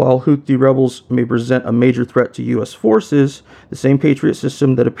 While Houthi rebels may present a major threat to U.S. forces, the same Patriot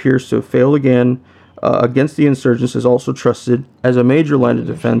system that appears to have failed again against the insurgents is also trusted as a major line of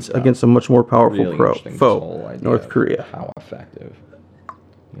defense against a much more powerful foe, North Korea. How effective,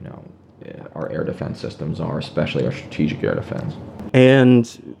 our air defense systems are, especially our strategic air defense.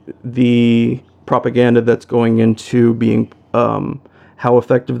 And the propaganda that's going into being how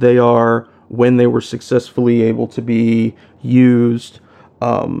effective they are, when they were successfully able to be used.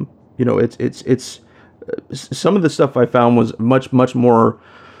 It's some of the stuff I found was much more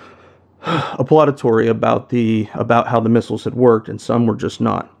applauditory about how the missiles had worked, and some were just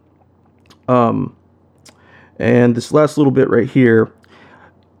not. And this last little bit right here,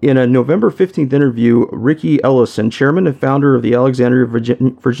 in a November 15th interview, Ricky Ellison, chairman and founder of the Alexandria,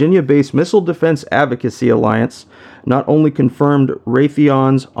 Virginia-based Missile Defense Advocacy Alliance, not only confirmed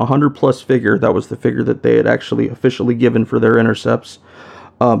Raytheon's 100-plus figure, that was the figure that they had actually officially given for their intercepts,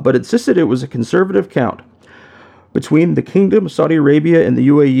 but insisted it was a conservative count. Between the Kingdom of Saudi Arabia and the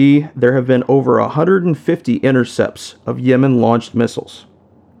UAE, there have been over 150 intercepts of Yemen-launched missiles.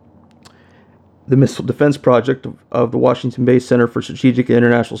 The Missile Defense Project of the Washington-based Center for Strategic and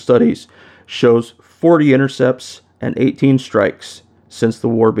International Studies shows 40 intercepts and 18 strikes since the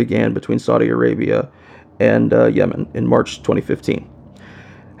war began between Saudi Arabia and Yemen in March 2015.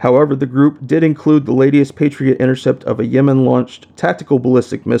 However, the group did include the latest Patriot intercept of a Yemen-launched tactical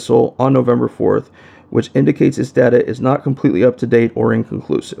ballistic missile on November 4th, which indicates its data is not completely up to date or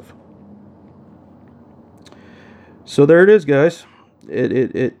inconclusive. So there it is, guys.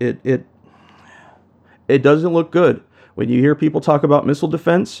 It doesn't look good. When you hear people talk about missile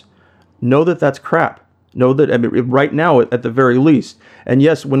defense, know that that's crap. Know that, I mean, right now, at the very least. And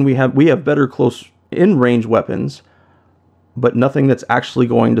yes, when we have better close in-range weapons, but nothing that's actually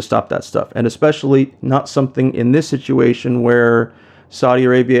going to stop that stuff. And especially not something in this situation where Saudi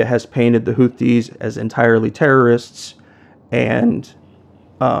Arabia has painted the Houthis as entirely terrorists, and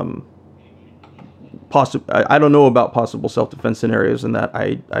I don't know about possible self-defense scenarios in that.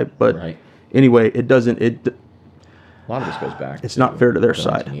 But right. Anyway, it doesn't. A lot of this goes back. It's not fair to their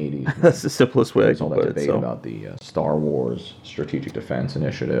side. That's the simplest way I can put it. All that debate about the Star Wars Strategic Defense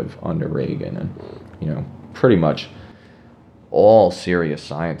Initiative under Reagan, and pretty much all serious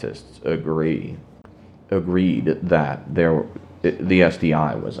scientists agreed that the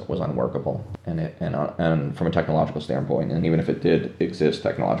SDI was unworkable, and from a technological standpoint, and even if it did exist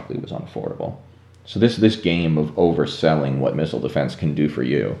technologically, it was unaffordable. So this game of overselling what missile defense can do for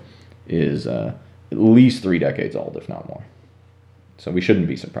you is at least 3 decades old, if not more. So we shouldn't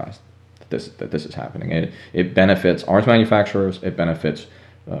be surprised that this is happening. It benefits arms manufacturers. It benefits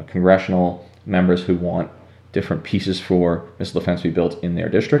congressional members who want different pieces for missile defense to be built in their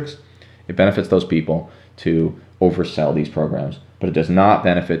districts. It benefits those people to oversell these programs, but it does not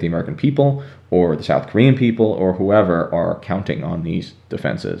benefit the American people or the South Korean people or whoever are counting on these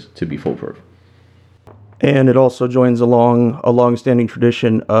defenses to be foolproof. And it also joins along a long-standing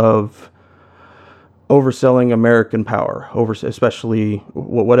tradition of overselling American power, especially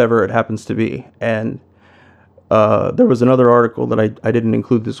whatever it happens to be. And there was another article that I didn't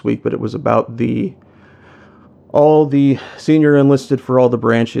include this week, but it was about all the senior enlisted for all the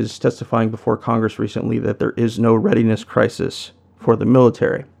branches testifying before Congress recently that there is no readiness crisis for the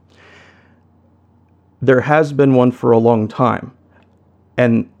military. There has been one for a long time,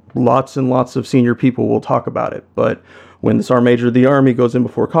 and lots and lots of senior people will talk about it. But when the Sergeant Major of the Army goes in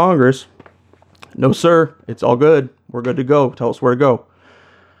before Congress, no, sir, it's all good. We're good to go. Tell us where to go.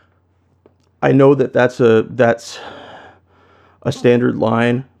 I know that that's a standard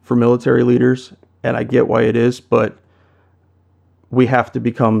line for military leaders, and I get why it is, but we have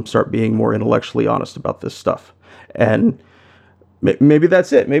to start being more intellectually honest about this stuff. And maybe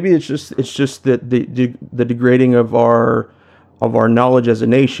that's it. Maybe it's just that the degrading of our knowledge as a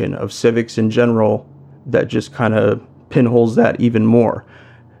nation, of civics in general, that just kind of pinholes that even more.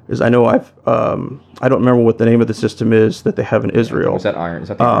 Because I know I don't remember what the name of the system is that they have in Israel. Is that Iron? Is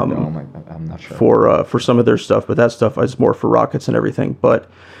that the Iron Dome? I'm not sure. For some of their stuff, but that stuff is more for rockets and everything.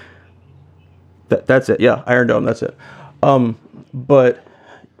 But that's it. Yeah, Iron Dome. That's it. But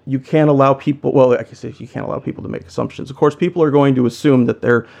you can't allow people, well, like I say, you can't allow people to make assumptions. Of course, people are going to assume that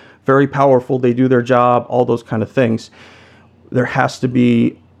they're very powerful, they do their job, all those kind of things. There has to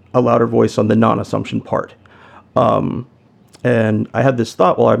be a louder voice on the non-assumption part. And I had this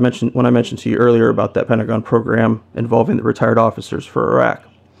thought when I mentioned to you earlier about that Pentagon program involving the retired officers for Iraq,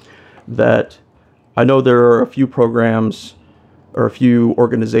 that I know there are a few programs or a few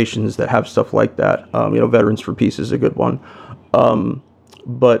organizations that have stuff like that. Veterans for Peace is a good one.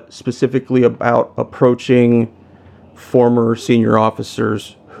 But specifically about approaching former senior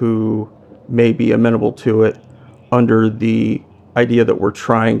officers who may be amenable to it under the idea that we're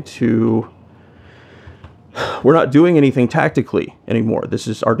not doing anything tactically anymore. This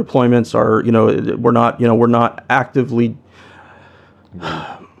is our deployments are, we're not actively,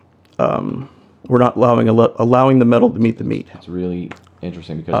 we're not allowing the metal to meet the meat. It's really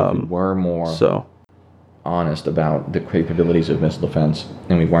interesting because if we were more honest about the capabilities of missile defense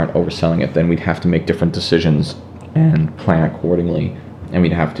and we weren't overselling it, then we'd have to make different decisions and plan accordingly, and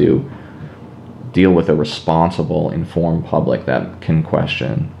we'd have to deal with a responsible, informed public that can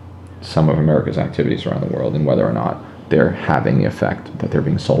question some of America's activities around the world and whether or not they're having the effect that they're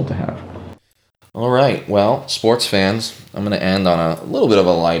being sold to have. All right, well, sports fans, I'm going to end on a little bit of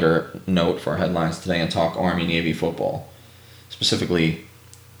a lighter note for our headlines today and talk Army-Navy football. Specifically,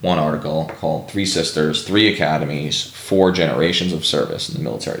 one article called 3 Sisters, 3 Academies, 4 Generations of Service in the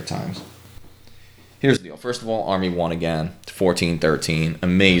Military Times. Here's the deal. First of all, Army won again, 14-13.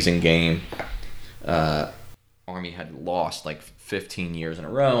 Amazing game. Army had lost like 15 years in a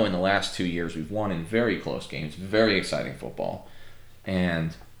row. In the last 2 years, we've won in very close games. Very exciting football.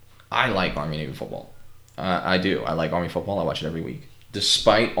 And I like Army-Navy football. I do. I like Army football. I watch it every week.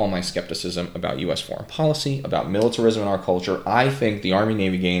 Despite all my skepticism about U.S. foreign policy, about militarism in our culture, I think the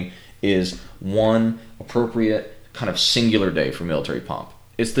Army-Navy game is one appropriate kind of singular day for military pomp.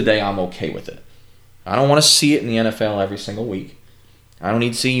 It's the day I'm okay with it. I don't want to see it in the NFL every single week. I don't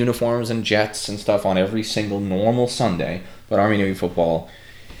need to see uniforms and jets and stuff on every single normal Sunday, but Army-Navy football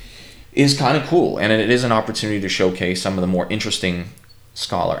is kind of cool, and it is an opportunity to showcase some of the more interesting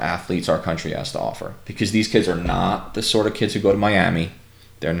scholar athletes our country has to offer, because these kids are not the sort of kids who go to Miami.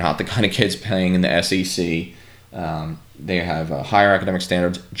 They're not the kind of kids playing in the SEC. They have higher academic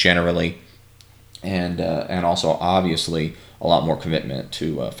standards generally, and also obviously a lot more commitment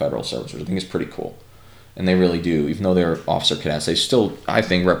to federal service, which I think is pretty cool. And they really do, even though they're officer cadets, they still, I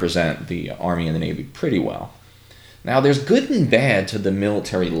think, represent the Army and the Navy pretty well. Now, there's good and bad to the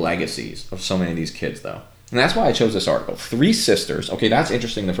military legacies of so many of these kids, though. And that's why I chose this article. 3 Sisters. Okay, that's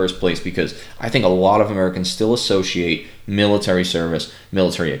interesting in the first place because I think a lot of Americans still associate military service,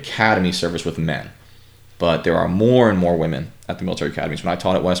 military academy service with men. But there are more and more women at the military academies. When I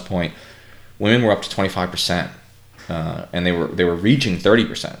taught at West Point, women were up to 25%, and they were reaching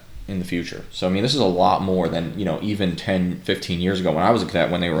 30% in the future. So, I mean, this is a lot more than, even 10, 15 years ago when I was a cadet,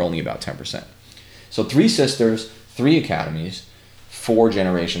 when they were only about 10%. So 3 sisters, 3 academies, 4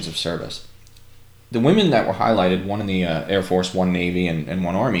 generations of service. The women that were highlighted, one in the Air Force, one Navy, and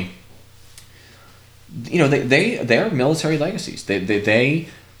one Army, they're military legacies. They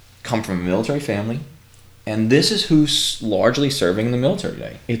come from a military family, and this is who's largely serving in the military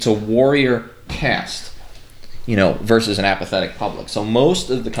today. It's a warrior caste, versus an apathetic public. So most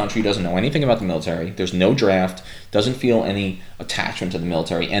of the country doesn't know anything about the military. There's no draft, doesn't feel any attachment to the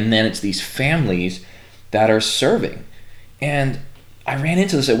military, and then it's these families that are serving. And I ran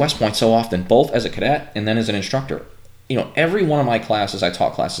into this at West Point so often, both as a cadet and then as an instructor. Every one of my classes, I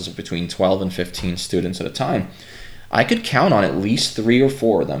taught classes of between 12 and 15 students at a time. I could count on at least 3 or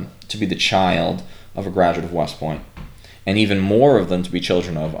 4 of them to be the child of a graduate of West Point, and even more of them to be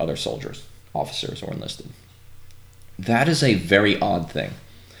children of other soldiers, officers, or enlisted. That is a very odd thing.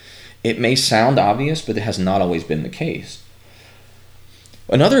 It may sound obvious, but it has not always been the case.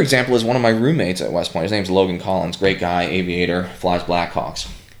 Another example is one of my roommates at West Point. His name's Logan Collins, great guy, aviator, flies Blackhawks.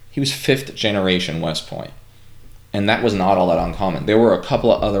 He was 5th generation West Point, and that was not all that uncommon. There were a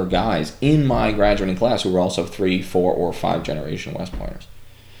couple of other guys in my graduating class who were also 3, 4, or 5 generation West Pointers.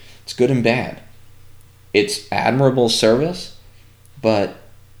 It's good and bad. It's admirable service, but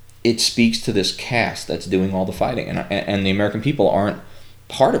it speaks to this caste that's doing all the fighting, and the American people aren't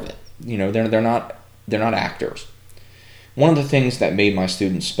part of it. They're not actors. One of the things that made my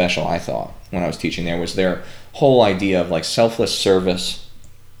students special, I thought, when I was teaching there, was their whole idea of selfless service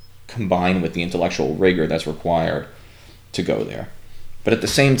combined with the intellectual rigor that's required to go there. But at the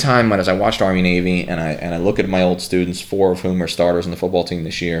same time, as I watched Army Navy and I look at my old students, 4 of whom are starters in the football team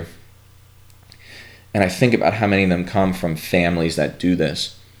this year, and I think about how many of them come from families that do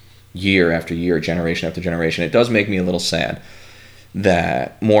this year after year, generation after generation, it does make me a little sad.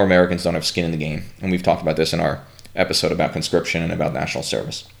 that more Americans don't have skin in the game. And we've talked about this in our episode about conscription and about national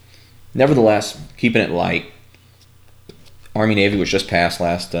service. Nevertheless, keeping it light, Army-Navy was just passed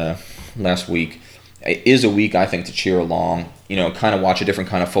last week. It is a week, I think, to cheer along, kind of watch a different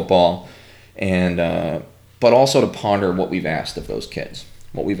kind of football, and but also to ponder what we've asked of those kids,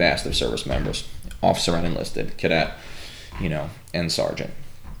 what we've asked of service members, officer and enlisted, cadet, and sergeant.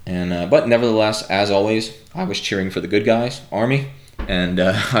 And but nevertheless, as always, I was cheering for the good guys, Army, and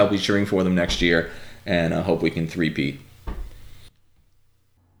I'll be cheering for them next year, and I hope we can three-peat.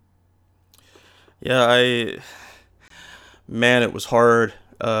 Yeah, man, it was hard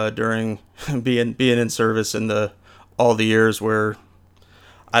during being in service in all the years where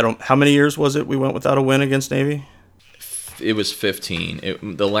how many years was it we went without a win against Navy? It was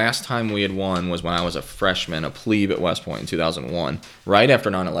 15. The last time we had won was when I was a freshman, a plebe at West Point in 2001, right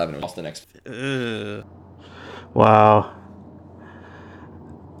after 9/11. We lost the next. Wow.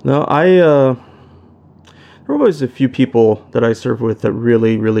 No, there were always a few people that I served with that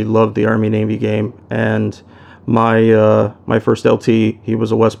really, really loved the Army-Navy game, and my first LT, he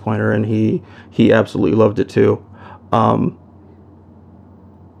was a West Pointer, and he absolutely loved it too.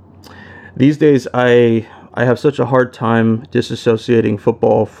 These days, I have such a hard time disassociating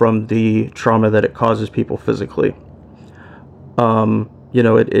football from the trauma that it causes people physically.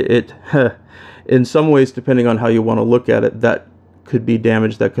 It in some ways, depending on how you want to look at it, that could be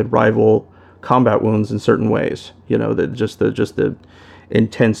damage that could rival combat wounds in certain ways. Just the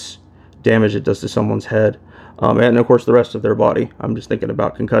intense damage it does to someone's head. And of course the rest of their body. I'm just thinking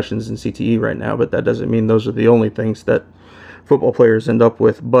about concussions and CTE right now, but that doesn't mean those are the only things that football players end up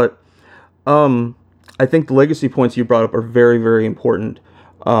with. But I think the legacy points you brought up are very, very important.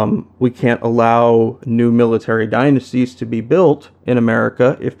 We can't allow new military dynasties to be built in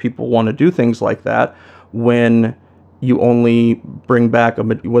America if people want to do things like that, when you only bring back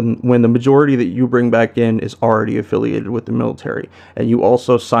when the majority that you bring back in is already affiliated with the military, and you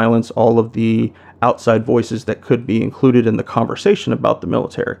also silence all of the outside voices that could be included in the conversation about the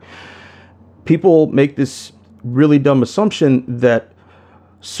military. People make this really dumb assumption that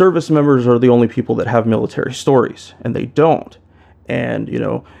service members are the only people that have military stories, and they don't. And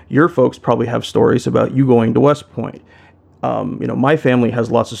your folks probably have stories about you going to West Point. My family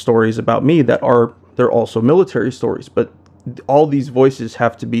has lots of stories about me they're also military stories, but all these voices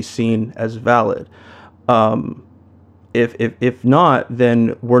have to be seen as valid. If not,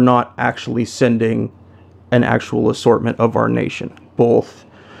 then we're not actually sending an actual assortment of our nation, both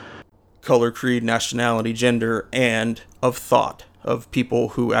color, creed, nationality, gender, and of thought, of people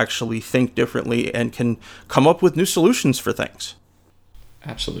who actually think differently and can come up with new solutions for things.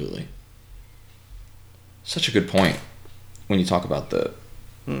 Absolutely. Such a good point when you talk about the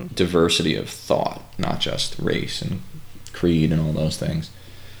diversity of thought, not just race and creed and all those things.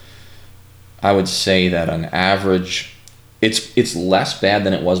 I would say that on average, it's less bad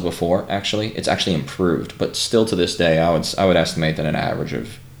than it was before. Actually, it's actually improved, but still to this day, I would estimate that an average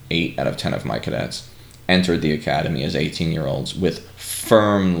of 8 out of 10 of my cadets entered the academy as 18-year-olds with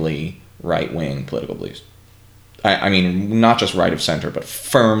firmly right-wing political beliefs. I mean, not just right of center, but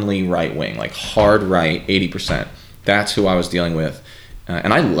firmly right-wing, like hard right, 80%. That's who I was dealing with.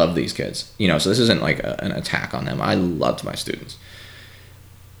 And I love these kids, so this isn't like an attack on them. I loved my students.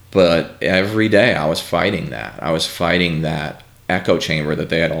 But every day I was fighting that. I was fighting that echo chamber that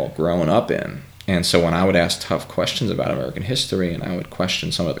they had all grown up in. And so when I would ask tough questions about American history, and I would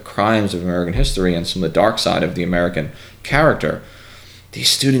question some of the crimes of American history and some of the dark side of the American character, these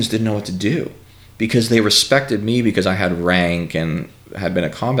students didn't know what to do, because they respected me because I had rank and had been a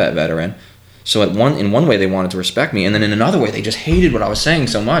combat veteran. So in one way they wanted to respect me, and then in another way they just hated what I was saying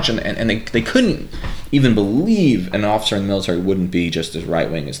so much, and they couldn't even believe an officer in the military wouldn't be just as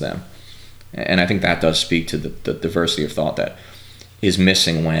right-wing as them. And I think that does speak to the diversity of thought that is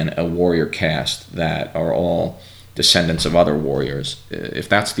missing when a warrior caste that are all descendants of other warriors, if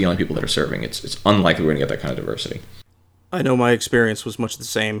that's the only people that are serving, it's unlikely we're going to get that kind of diversity. I know my experience was much the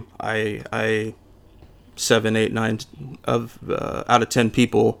same. I 7, 8, 9 out of 10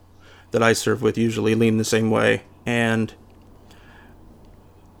 people that I serve with usually lean the same way, and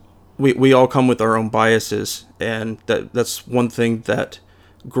we all come with our own biases, and that's one thing that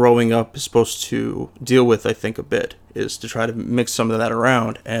growing up is supposed to deal with, I think, a bit, is to try to mix some of that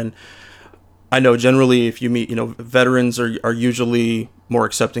around. And I know generally if you meet, veterans are usually more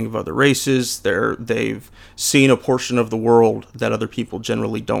accepting of other races. They've seen a portion of the world that other people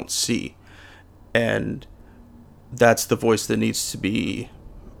generally don't see, and that's the voice that needs to be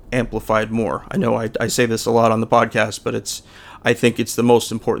amplified more. I know I say this a lot on the podcast, but I think it's the most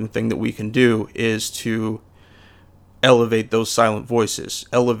important thing that we can do, is to elevate those silent voices,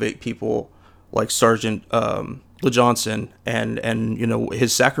 elevate people like Sergeant LeJohnson and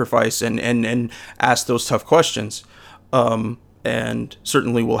his sacrifice, and ask those tough questions. And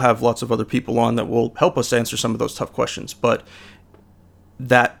certainly we'll have lots of other people on that will help us answer some of those tough questions. But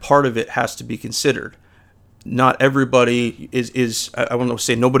that part of it has to be considered. Not everybody is I won't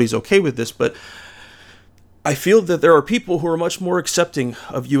say nobody's okay with this, but I feel that there are people who are much more accepting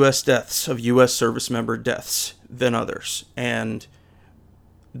of U.S. deaths, of U.S. service member deaths than others. And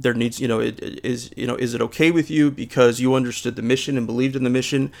there needs, is it okay with you because you understood the mission and believed in the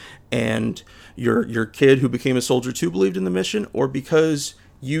mission, and your kid who became a soldier too believed in the mission, or because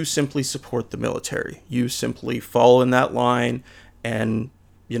you simply support the military, you simply follow in that line, and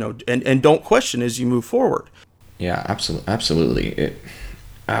and don't question as you move forward. Yeah, absolutely.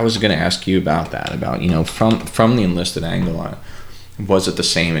 I was going to ask you about that, about from the enlisted angle, was it the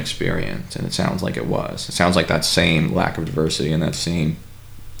same experience? And it sounds like it was. It sounds like that same lack of diversity and that same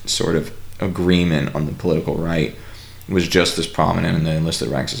sort of agreement on the political right was just as prominent in the enlisted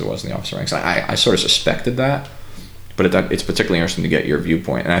ranks as it was in the officer ranks. I sort of suspected that, but it's particularly interesting to get your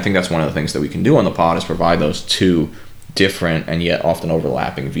viewpoint. And I think that's one of the things that we can do on the pod is provide those two different and yet often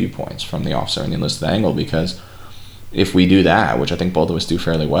overlapping viewpoints from the officer and the enlisted angle, because if we do that, which I think both of us do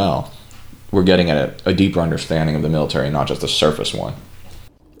fairly well, we're getting at a deeper understanding of the military, not just a surface one.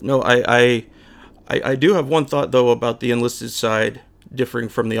 No, I do have one thought, though, about the enlisted side differing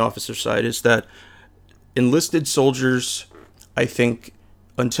from the officer side, is that enlisted soldiers, I think,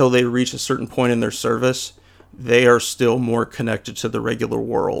 until they reach a certain point in their service, they are still more connected to the regular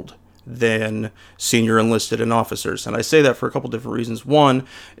world than senior enlisted and officers. And I say that for a couple different reasons. One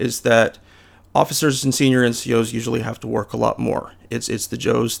is that officers and senior NCOs usually have to work a lot more. It's the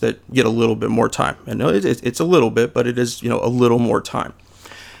Joes that get a little bit more time. And no, it's a little bit, but it is, a little more time.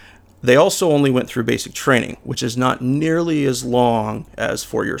 They also only went through basic training, which is not nearly as long as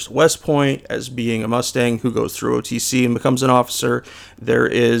 4 years at West Point, as being a Mustang who goes through OTC and becomes an officer. There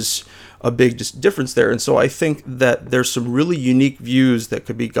is a big difference there. And so I think that there's some really unique views that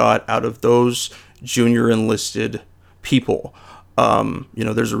could be got out of those junior enlisted people.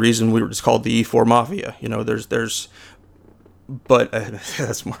 There's a reason we were just called the E4 Mafia. But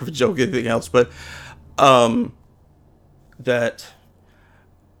that's more of a joke than anything else. But that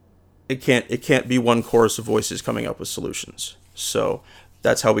it can't be one chorus of voices coming up with solutions. So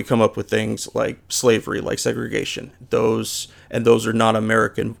that's how we come up with things like slavery, like segregation. Those are not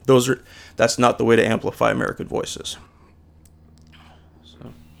American. That's not the way to amplify American voices.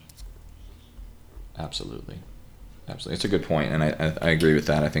 So. Absolutely. It's a good point, and I agree with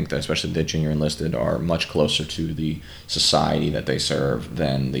that. I think that especially the junior enlisted are much closer to the society that they serve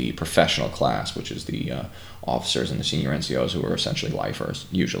than the professional class, which is the officers and the senior NCOs, who are essentially lifers,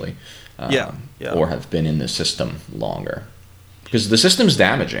 usually, or have been in the system longer. Because the system's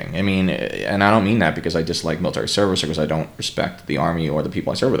damaging. I mean, and I don't mean that because I dislike military service or because I don't respect the Army or the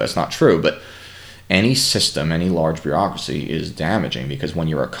people I serve with. That's not true, but any system, any large bureaucracy is damaging, because when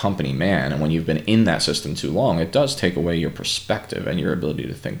you're a company man and when you've been in that system too long, it does take away your perspective and your ability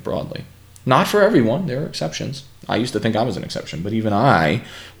to think broadly. Not for everyone. There are exceptions. I used to think I was an exception, but even I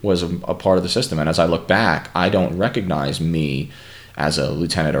was a part of the system. And as I look back, I don't recognize me as a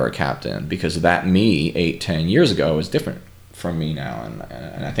lieutenant or a captain, because that me 8-10 years ago is different from me now.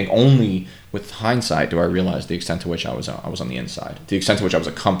 And I think only with hindsight do I realize the extent to which I was on the inside, the extent to which I was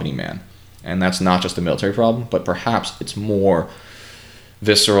a company man. And that's not just a military problem, but perhaps it's more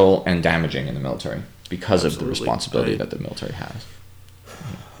visceral and damaging in the military because of the responsibility that the military has.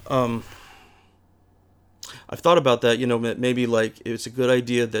 I've thought about that, maybe like it's a good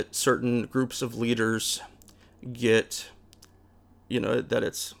idea that certain groups of leaders get, that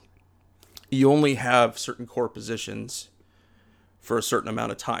it's, you only have certain core positions for a certain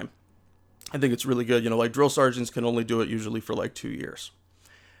amount of time. I think it's really good, like drill sergeants can only do it usually for like 2 years.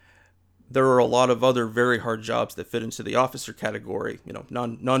 There are a lot of other very hard jobs that fit into the officer category,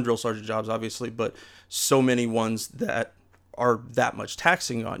 non-drill sergeant jobs, obviously, but so many ones that are that much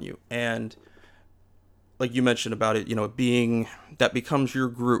taxing on you. And like you mentioned about it, that becomes your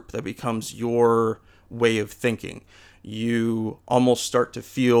group, that becomes your way of thinking. You almost start to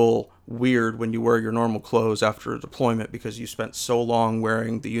feel weird when you wear your normal clothes after a deployment because you spent so long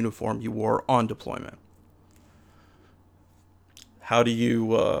wearing the uniform you wore on deployment. How do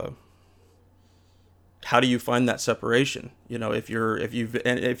you find that separation? If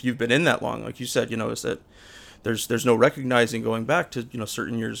you've been in that long, like you said, is that there's no recognizing going back to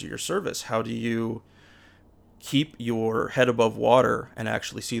certain years of your service. How do you keep your head above water and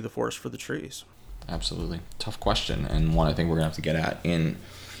actually see the forest for the trees? Absolutely. Tough question, and one I think we're gonna have to get at in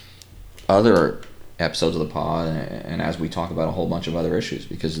other episodes of the pod, and as we talk about a whole bunch of other issues,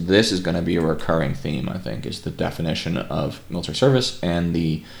 because this is going to be a recurring theme, I think, is the definition of military service and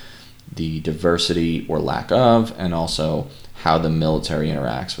the diversity or lack of, and also how the military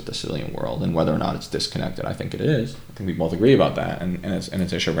interacts with the civilian world and whether or not it's disconnected. I think it is. I think we both agree about that, and it's an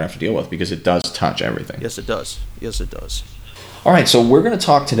issue we're going to have to deal with because it does touch everything. Yes, it does. Yes, it does. All right, so we're going to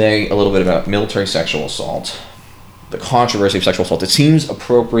talk today a little bit about military sexual assault, the controversy of sexual assault. It seems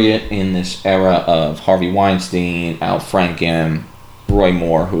appropriate in this era of Harvey Weinstein, Al Franken, Roy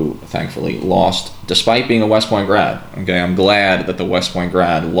Moore, who thankfully lost despite being a West Point grad. Okay, I'm glad that the West Point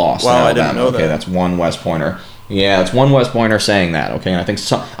grad lost. Wow, I didn't know that. Okay, that's one West Pointer. Yeah, it's one West Pointer saying that. Okay, and I think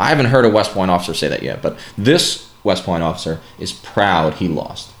I haven't heard a West Point officer say that yet, but this West Point officer is proud he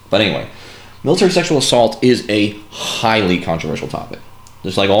lost. But anyway, military sexual assault is a highly controversial topic,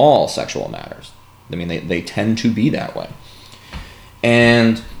 just like all sexual matters. I mean, they tend to be that way.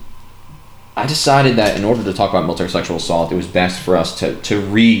 And I decided that in order to talk about military sexual assault, it was best for us to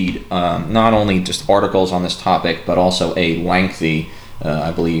read not only just articles on this topic, but also a lengthy,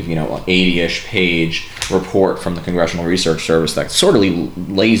 I believe, 80-ish page report from the Congressional Research Service that sort of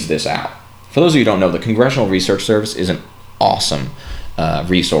lays this out. For those of you who don't know, the Congressional Research Service is an awesome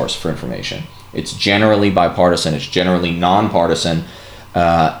resource for information. It's generally bipartisan, it's generally nonpartisan,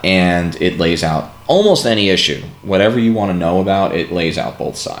 and it lays out almost any issue. Whatever you want to know about, it lays out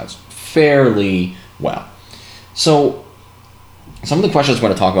both sides fairly well. So some of the questions we're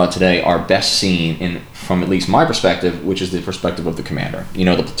going to talk about today are best seen from at least my perspective, which is the perspective of the commander. The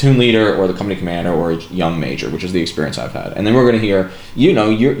platoon leader or the company commander or a young major, which is the experience I've had. And then we're going to hear, you're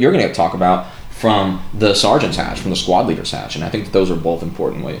going to talk about from the sergeant's hatch, from the squad leader's hatch. And I think that those are both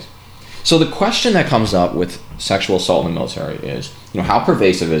important ways. So the question that comes up with sexual assault in the military is, how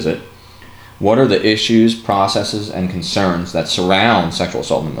pervasive is it? What are the issues, processes, and concerns that surround sexual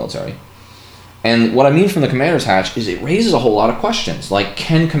assault in the military? And what I mean from the commander's hatch is it raises a whole lot of questions, like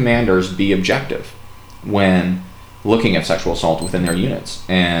can commanders be objective when looking at sexual assault within their units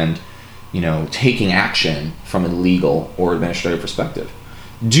and, taking action from a legal or administrative perspective?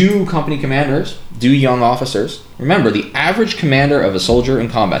 Do company commanders, do young officers, remember the average commander of a soldier in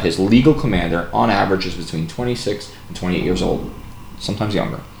combat, his legal commander, on average is between 26 and 28 years old, sometimes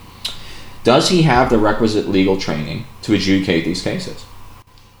younger. Does he have the requisite legal training to adjudicate these cases?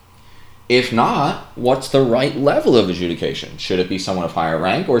 If not, what's the right level of adjudication? Should it be someone of higher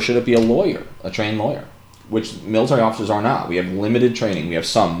rank, or should it be a lawyer, a trained lawyer? Which military officers are not. We have limited training. We have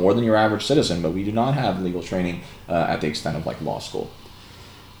some, more than your average citizen, but we do not have legal training at the extent of law school.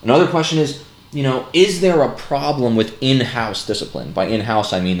 Another question is there a problem with in-house discipline? By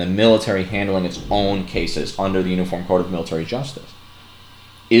in-house, I mean the military handling its own cases under the Uniform Code of Military Justice.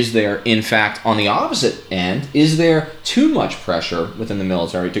 Is there, in fact, on the opposite end, is there too much pressure within the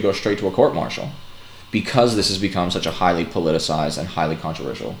military to go straight to a court-martial because this has become such a highly politicized and highly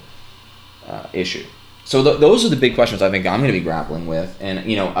controversial issue? So those are the big questions I think I'm going to be grappling with. And,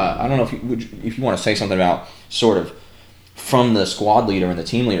 I don't know if you want to say something about sort of from the squad leader and the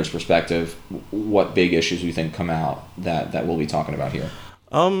team leader's perspective, what big issues you think come out that we'll be talking about here.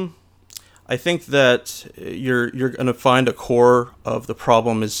 I think that you're going to find a core of the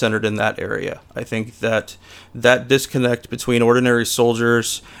problem is centered in that area. I think that disconnect between ordinary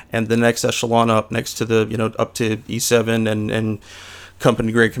soldiers and the next echelon up next to the up to E7 and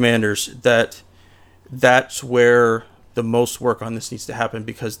company grade commanders, that's where the most work on this needs to happen,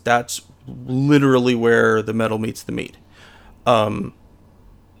 because that's literally where the metal meets the meat.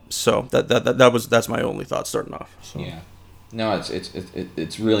 So that's my only thought starting off. So. Yeah. No,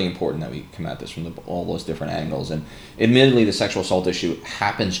 it's really important that we come at this from all those different angles. And admittedly, the sexual assault issue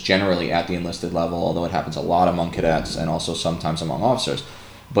happens generally at the enlisted level, although it happens a lot among cadets and also sometimes among officers.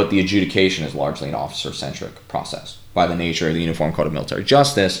 But the adjudication is largely an officer-centric process. By the nature of the Uniform Code of Military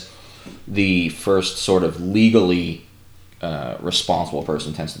Justice, the first sort of legally responsible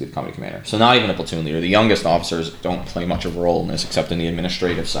person tends to be the company commander. So not even a platoon leader. The youngest officers don't play much of a role in this except in the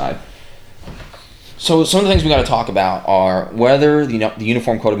administrative side. So some of the things we got to talk about are whether the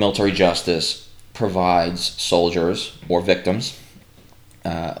Uniform Code of Military Justice provides soldiers or victims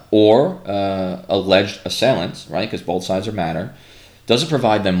or alleged assailants, right, because both sides are matter, does it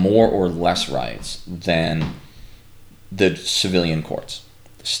provide them more or less rights than the civilian courts,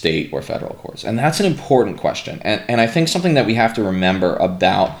 state or federal courts? And that's an important question. And I think something that we have to remember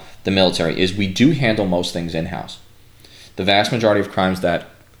about the military is we do handle most things in-house. The vast majority of crimes that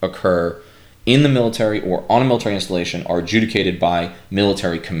occur in the military or on a military installation are adjudicated by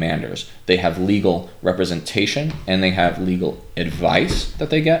military commanders. They have legal representation and they have legal advice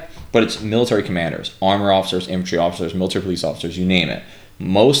that they get, but it's military commanders, armor officers, infantry officers, military police officers, you name it.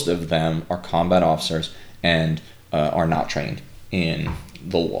 most of them are combat officers and are not trained in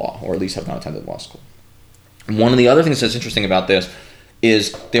the law, or at least have not attended law school. And one of the other things that's interesting about this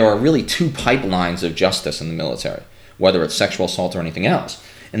is there are really two pipelines of justice in the military, whether it's sexual assault or anything else.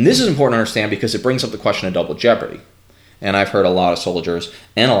 And this is important to understand because it brings up the question of double jeopardy. And I've heard a lot of soldiers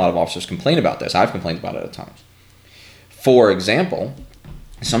and a lot of officers complain about this. I've complained about it at times. For example,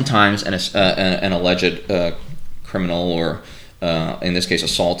 sometimes an alleged criminal, or in this case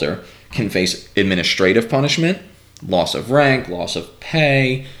assaulter, can face administrative punishment, loss of rank, loss of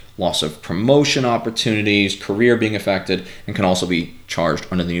pay, loss of promotion opportunities, career being affected, and can also be charged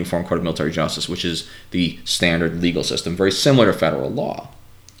under the Uniform Code of Military Justice, which is the standard legal system, very similar to federal law.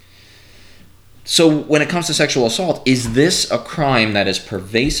 So when it comes to sexual assault, is this a crime that is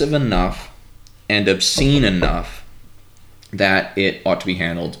pervasive enough and obscene enough that it ought to be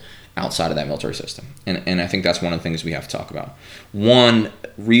handled outside of that military system? And I think that's one of the things we have to talk about. One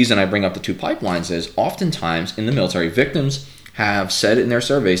reason I bring up the two pipelines is oftentimes in the military, victims have said in their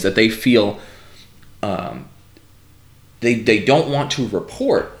surveys that they feel they don't want to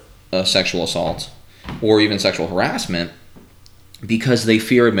report sexual assault or even sexual harassment because they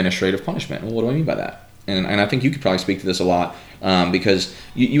fear administrative punishment. Well, what do I mean by that? And I think you could probably speak to this a lot because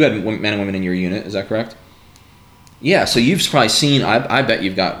you had men and women in your unit, is that correct? Yeah, so you've probably seen, I bet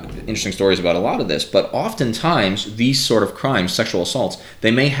you've got interesting stories about a lot of this, but oftentimes these sort of crimes, sexual assaults,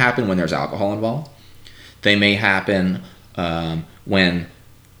 they may happen when there's alcohol involved. They may happen when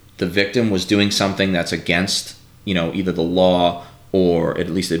the victim was doing something that's against, either the law or at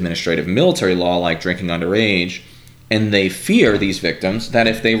least administrative military law, like drinking underage, and they fear, these victims, that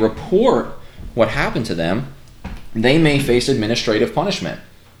if they report what happened to them, they may face administrative punishment.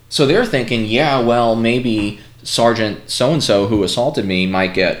 So they're thinking, yeah, well, maybe Sergeant so-and-so who assaulted me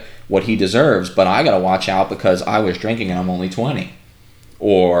might get what he deserves, but I got to watch out because I was drinking and I'm only 20.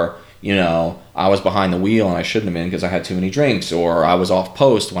 Or, I was behind the wheel and I shouldn't have been because I had too many drinks, or I was off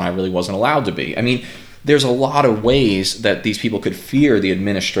post when I really wasn't allowed to be. I mean, there's a lot of ways that these people could fear the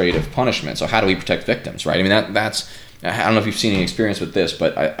administrative punishment. So how do we protect victims, right? I mean, that's I don't know if you've seen any experience with this,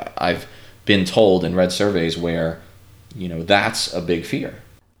 but I've been told and read surveys where, that's a big fear.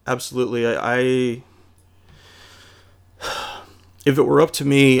 Absolutely. If it were up to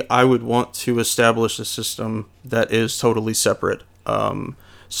me, I would want to establish a system that is totally separate,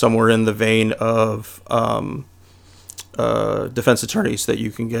 somewhere in the vein of defense attorneys that you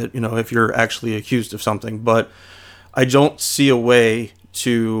can get, if you're actually accused of something. But I don't see a way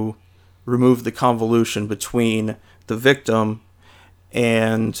to remove the convolution between the victim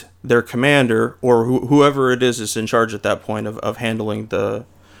and their commander, or whoever it is in charge at that point of handling the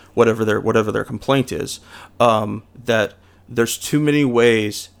whatever their complaint is. That there's too many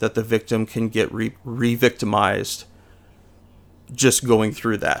ways that the victim can get re-victimized just going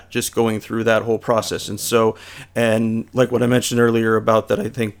through that whole process. And so, and like what I mentioned earlier about that, I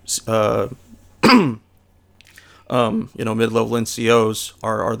think mid-level NCOs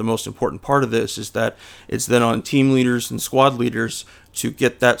are the most important part of this, is that it's then on team leaders and squad leaders to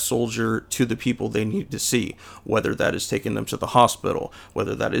get that soldier to the people they need to see, whether that is taking them to the hospital,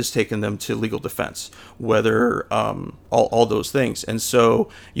 whether that is taking them to legal defense, whether all those things. And so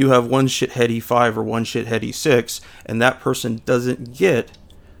you have one shithead E5 or one shithead E6, and that person doesn't get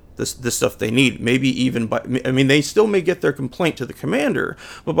the stuff they need. Maybe even they still may get their complaint to the commander,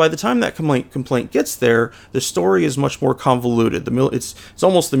 but by the time that complaint gets there, the story is much more convoluted. It's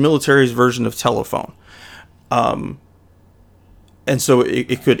almost the military's version of telephone. And so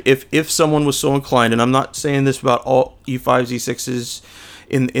it could, if someone was so inclined, and I'm not saying this about all E5s, E6s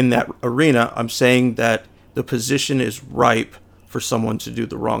in that arena, I'm saying that the position is ripe for someone to do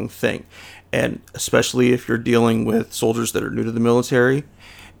the wrong thing. And especially if you're dealing with soldiers that are new to the military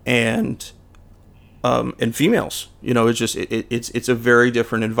and females, it's a very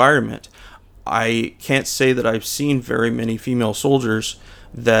different environment. I can't say that I've seen very many female soldiers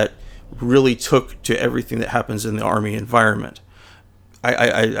that really took to everything that happens in the Army environment.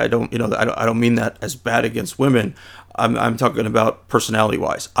 I don't mean that as bad against women. I'm talking about personality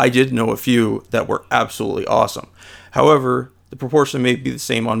wise. I did know a few that were absolutely awesome. However, the proportion may be the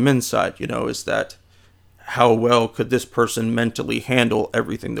same on men's side, is that how well could this person mentally handle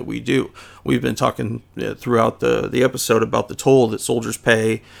everything that we do? We've been talking throughout the episode about the toll that soldiers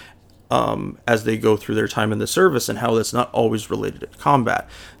pay as they go through their time in the service, and how that's not always related to combat.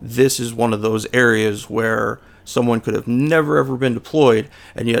 This is one of those areas where someone could have never ever been deployed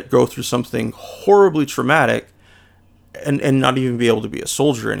and yet go through something horribly traumatic and not even be able to be a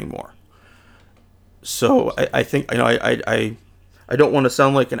soldier anymore. So I think, I don't want to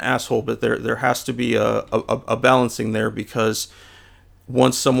sound like an asshole, but there has to be a balancing there, because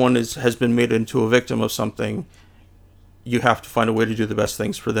once someone has been made into a victim of something, you have to find a way to do the best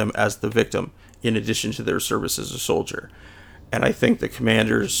things for them as the victim, in addition to their service as a soldier. And I think the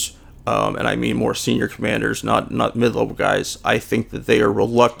commanders, and I mean more senior commanders, not mid-level guys, I think that they are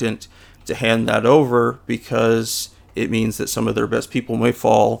reluctant to hand that over because it means that some of their best people may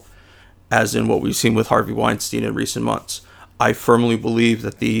fall, as in what we've seen with Harvey Weinstein in recent months. I firmly believe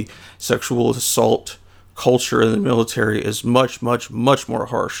that the sexual assault culture in the military is much, much, much more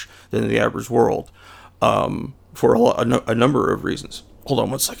harsh than the average world, for a number of reasons. Hold on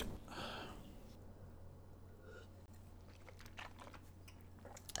one second.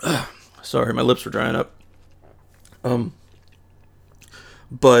 Sorry, my lips are drying up.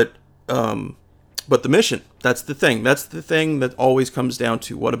 But the mission, that's the thing. That's the thing that always comes down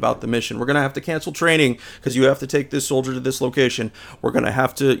to, what about the mission? We're going to have to cancel training because you have to take this soldier to this location. We're going to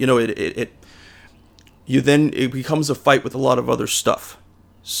have to, it becomes a fight with a lot of other stuff.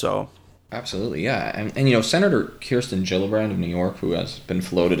 So. Absolutely, yeah. And Senator Kirsten Gillibrand of New York, who has been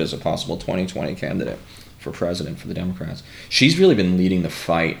floated as a possible 2020 candidate for president for the Democrats, she's really been leading the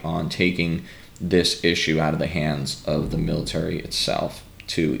fight on taking this issue out of the hands of the military itself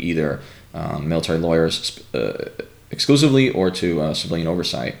to either military lawyers exclusively or to civilian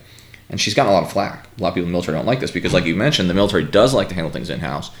oversight. And she's gotten a lot of flack. A lot of people in the military don't like this because, like you mentioned, the military does like to handle things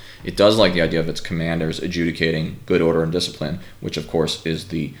in-house. It does like the idea of its commanders adjudicating good order and discipline, which, of course, is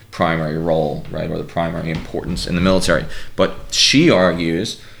the primary role, right, or the primary importance in the military. But she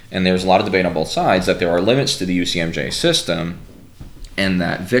argues, and there's a lot of debate on both sides, that there are limits to the UCMJ system and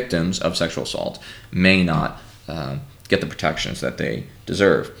that victims of sexual assault may not get the protections that they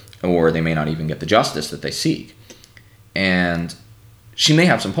deserve, or they may not even get the justice that they seek. And she may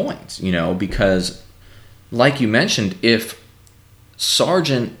have some points, because, like you mentioned, if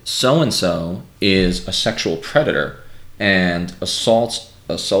Sergeant so-and-so is a sexual predator and assaults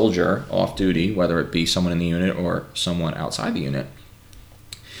a soldier off duty, whether it be someone in the unit or someone outside the unit,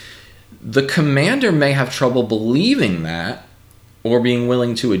 the commander may have trouble believing that or being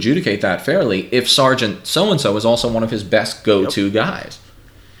willing to adjudicate that fairly if Sergeant so-and-so is also one of his best go-to guys.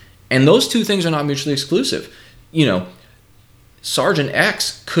 And those two things are not mutually exclusive. Sergeant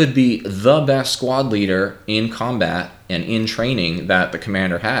X could be the best squad leader in combat and in training that the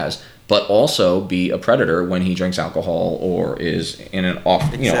commander has, but also be a predator when he drinks alcohol or is in an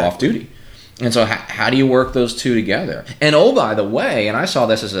off duty. And so how do you work those two together? And oh, by the way, and I saw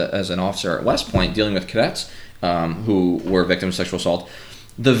this as an officer at West Point dealing with cadets who were victims of sexual assault,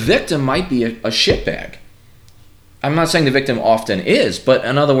 the victim might be a shitbag. I'm not saying the victim often is, but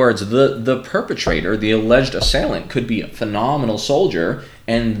in other words, the perpetrator, the alleged assailant, could be a phenomenal soldier,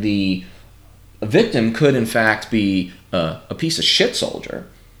 and the victim could, in fact, be a piece of shit soldier.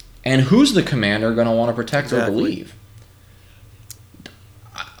 And who's the commander going to want to protect or believe?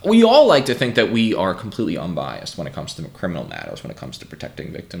 We all like to think that we are completely unbiased when it comes to criminal matters, when it comes to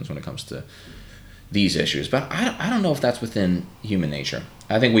protecting victims, when it comes to these issues. But I don't know if that's within human nature.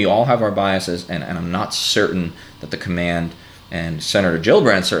 I think we all have our biases, and I'm not certain that the command, and Senator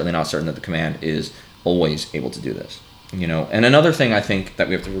Gillibrand's certainly not certain that the command is always able to do this. And another thing I think that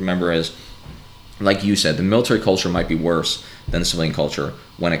we have to remember is, like you said, the military culture might be worse than the civilian culture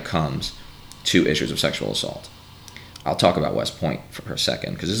when it comes to issues of sexual assault. I'll talk about West Point for a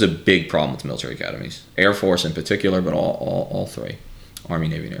second, because this is a big problem with the military academies. Air Force in particular, but all three. Army,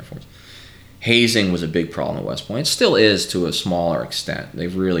 Navy, and Air Force. Hazing was a big problem at West Point. It still is to a smaller extent.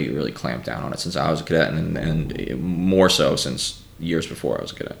 They've really, really clamped down on it since I was a cadet, and more so since years before I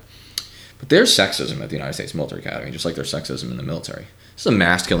was a cadet. But there's sexism at the United States Military Academy, just like there's sexism in the military. This is a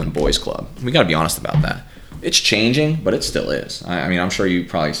masculine boys club. We got to be honest about that. It's changing, but it still is. I mean, I'm sure you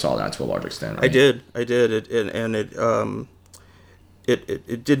probably saw that to a large extent. Right? I did.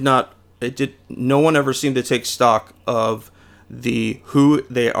 It did not. No one ever seemed to take stock of who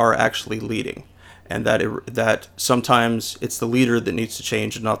they are actually leading, and that sometimes it's the leader that needs to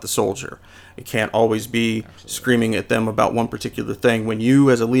change and not the soldier. It can't always be screaming at them about one particular thing when you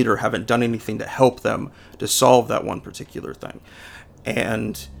as a leader haven't done anything to help them to solve that one particular thing.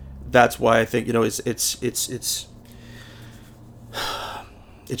 And that's why I think it's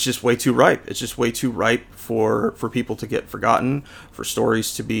just way too ripe. It's just way too ripe for people to get forgotten, for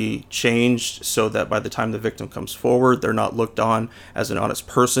stories to be changed so that by the time the victim comes forward, they're not looked on as an honest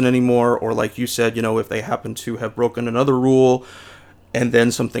person anymore. Or like you said, if they happen to have broken another rule and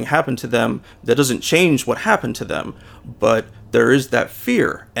then something happened to them, that doesn't change what happened to them. But there is that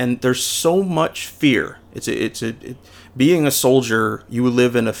fear, and there's so much fear. Being a soldier, you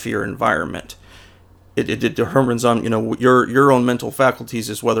live in a fear environment. it determines on, your own mental faculties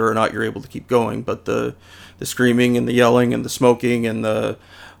is whether or not you're able to keep going. But the screaming and the yelling and the smoking and the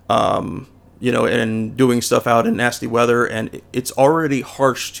and doing stuff out in nasty weather, and it's already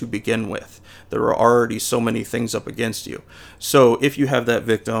harsh to begin with. There are already so many things up against you. So if you have that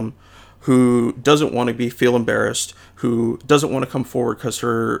victim who doesn't want to feel embarrassed, who doesn't want to come forward because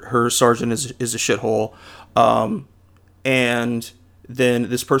her sergeant is a shithole, and then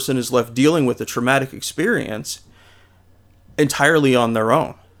this person is left dealing with a traumatic experience entirely on their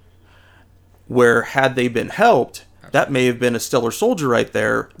own, where had they been helped, that may have been a stellar soldier right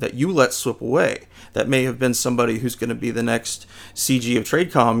there that you let slip away. That may have been somebody who's going to be the next CG of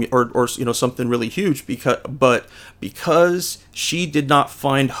TradeCom or something really huge, because she did not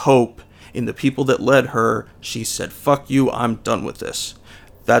find hope in the people that led her, she said, "Fuck you, I'm done with this."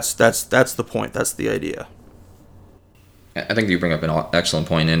 That's the point. That's the idea. I think you bring up an excellent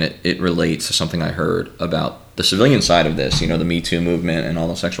point, and it relates to something I heard about the civilian side of this. The Me Too movement and all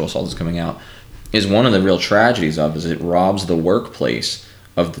the sexual assault that's coming out. Is one of the real tragedies of is it robs the workplace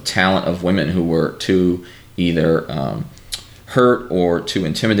of the talent of women who were too either hurt or too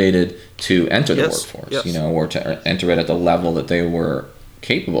intimidated to enter the workforce, or to enter it at the level that they were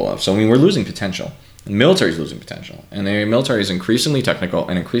capable of. So we're losing potential. The military is losing potential, and the military is increasingly technical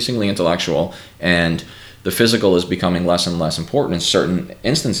and increasingly intellectual, and the physical is becoming less and less important in certain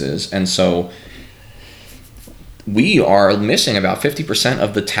instances, and so we are missing about 50%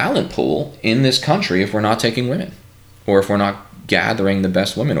 of the talent pool in this country if we're not taking women, or if we're not gathering the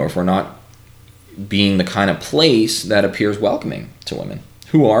best women, or if we're not being the kind of place that appears welcoming to women,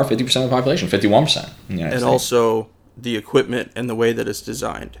 who are 50% of the population, 51% in the United States. Also the equipment and the way that it's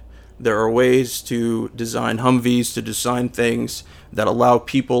designed. There are ways to design Humvees, to design things that allow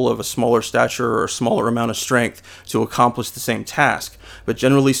people of a smaller stature or a smaller amount of strength to accomplish the same task. But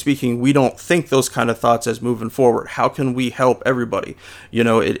generally speaking, we don't think those kind of thoughts as moving forward. How can we help everybody?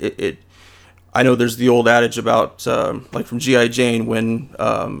 I know there's the old adage about, like from G.I. Jane, when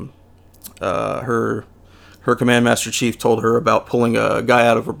her command master chief told her about pulling a guy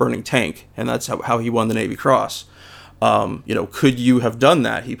out of a burning tank, and that's how he won the Navy Cross. Could you have done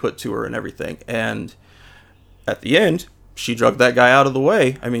that? He put to her and everything. And at the end, she dragged that guy out of the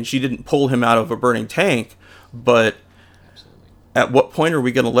way. I mean, she didn't pull him out of a burning tank, but at what point are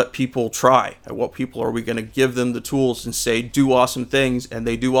we going to let people try? At what people are we going to give them the tools and say, do awesome things, and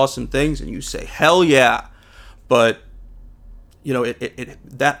they do awesome things, and you say, hell yeah. But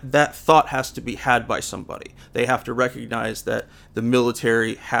that thought has to be had by somebody. They have to recognize that the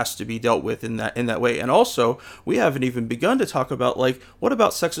military has to be dealt with in that way. And also, we haven't even begun to talk about, like, what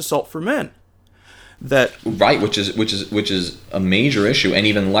about sex assault for men? Right, which is a major issue and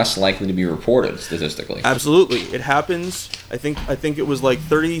even less likely to be reported statistically. Absolutely, it happens. I think it was like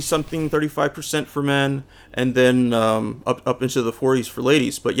 35% for men, and then up into the 40s for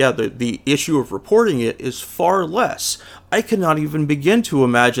ladies. But yeah, the issue of reporting it is far less. I cannot even begin to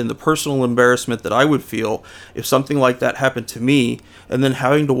imagine the personal embarrassment that I would feel if something like that happened to me, and then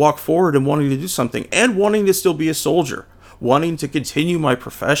having to walk forward and wanting to do something, and wanting to still be a soldier, wanting to continue my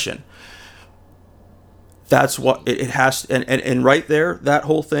profession. That's what it has, and right there, that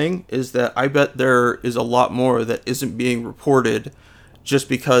whole thing is that I bet there is a lot more that isn't being reported just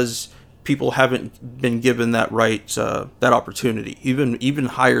because people haven't been given that that opportunity, even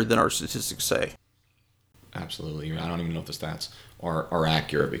higher than our statistics say. Absolutely. I don't even know if the stats are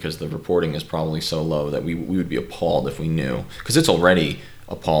accurate, because the reporting is probably so low that we would be appalled if we knew, because it's already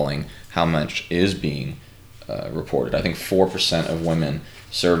appalling how much is being reported. I think 4% of women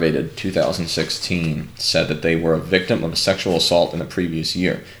surveyed in 2016 said that they were a victim of a sexual assault in the previous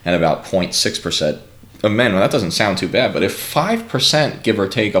year, and about 0.6% of men. Well, that doesn't sound too bad, but if 5%, give or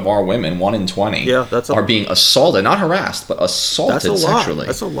take, of our women, 1 in 20, are being assaulted, not harassed, but assaulted sexually.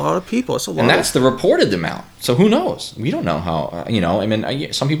 That's a lot of people. And that's the reported amount. So who knows? We don't know how,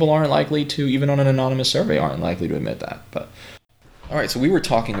 some people aren't likely to, even on an anonymous survey, aren't likely to admit that. But all right, so we were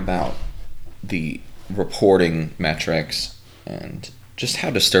talking about the reporting metrics and just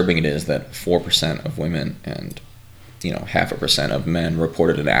how disturbing it is that 4% of women and 0.5% of men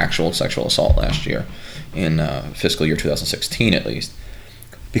reported an actual sexual assault last year, in fiscal year 2016 at least,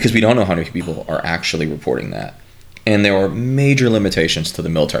 because we don't know how many people are actually reporting that. And there are major limitations to the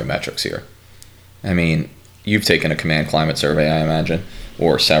military metrics here. I mean, you've taken a command climate survey, I imagine,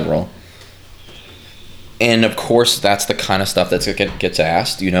 or several. And of course, that's the kind of stuff that gets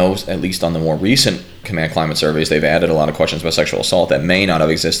asked, at least on the more recent command climate surveys. They've added a lot of questions about sexual assault that may not have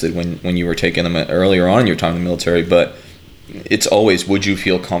existed when you were taking them earlier on in your time in the military. But it's always, would you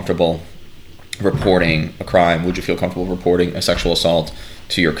feel comfortable reporting a crime? Would you feel comfortable reporting a sexual assault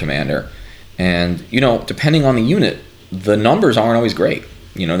to your commander? And, depending on the unit, the numbers aren't always great.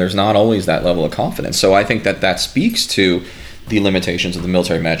 There's not always that level of confidence. So I think that speaks to the limitations of the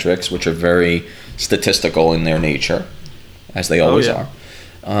military metrics, which are very statistical in their nature, as they always are.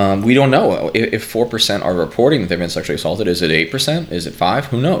 We don't know if 4% are reporting that they've been sexually assaulted. Is it 8%? Is it 5%?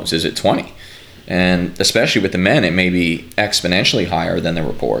 Who knows? Is it 20%? And especially with the men, it may be exponentially higher than the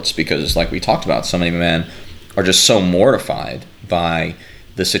reports, because like we talked about, so many men are just so mortified by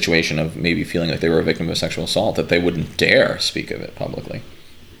the situation of maybe feeling like they were a victim of a sexual assault that they wouldn't dare speak of it publicly.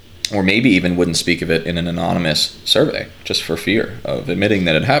 Or maybe even wouldn't speak of it in an anonymous survey, just for fear of admitting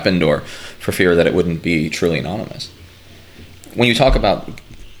that it happened, or for fear that it wouldn't be truly anonymous. When you talk about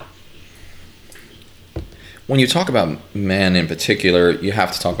men in particular, you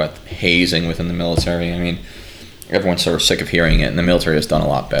have to talk about hazing within the military. I mean, everyone's sort of sick of hearing it, and the military has done a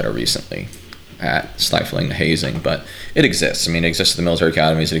lot better recently at stifling the hazing, but it exists. I mean, it exists in the military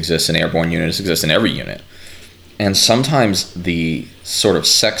academies, it exists in airborne units, it exists in every unit. And sometimes the sort of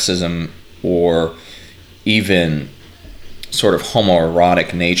sexism or even sort of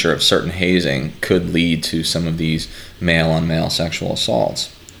homoerotic nature of certain hazing could lead to some of these male-on-male sexual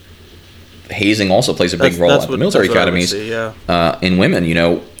assaults. Hazing also plays a big role at the military academies in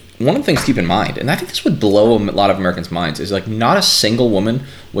women. One of the things to keep in mind, and I think this would blow a lot of Americans' minds, is like not a single woman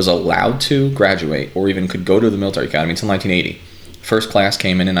was allowed to graduate or even could go to the military academy until 1980. First class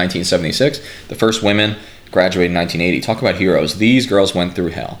came in 1976. The first women graduated in 1980. Talk about heroes. These girls went through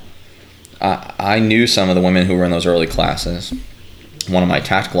hell. I knew some of the women who were in those early classes. One of my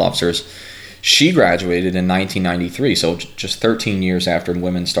tactical officers, she graduated in 1993, so just 13 years after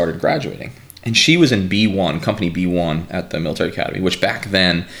women started graduating. And she was in B1, Company B1 at the military academy, which back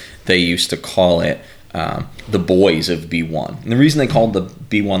then they used to call it the boys of B1. And the reason they called the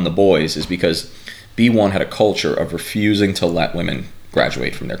B1 the boys is because B1 had a culture of refusing to let women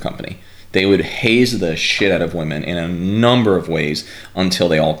graduate from their company. They would haze the shit out of women in a number of ways until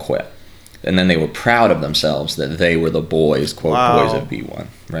they all quit. And then they were proud of themselves that they were the boys, quote, boys of B1,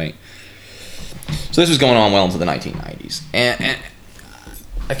 right? So this was going on well into the 1990s. And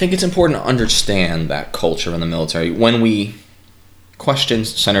I think it's important to understand that culture in the military. When we questioned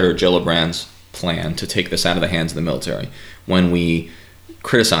Senator Gillibrand's plan to take this out of the hands of the military, when we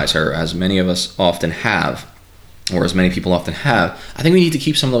criticize her, as many of us often have, or as many people often have, I think we need to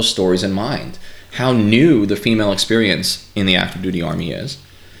keep some of those stories in mind. How new the female experience in the active duty Army is,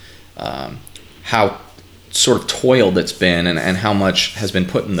 how sort of toiled it's been, and how much has been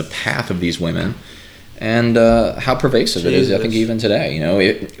put in the path of these women, and how pervasive it is, I think, even today.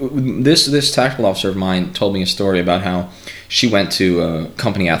 This tactical officer of mine told me a story about how she went to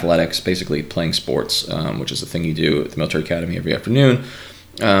company athletics, basically playing sports, which is the thing you do at the military academy every afternoon.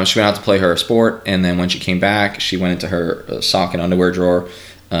 She went out to play her sport, and then when she came back, she went into her sock and underwear drawer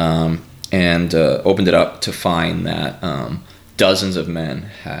and opened it up to find that dozens of men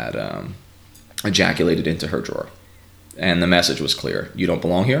had ejaculated into her drawer. And the message was clear: you don't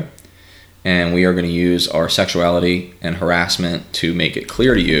belong here, and we are going to use our sexuality and harassment to make it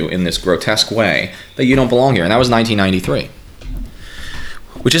clear to you in this grotesque way that you don't belong here. And that was 1993,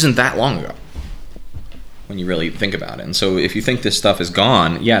 which isn't that long ago when you really think about it. And so if you think this stuff is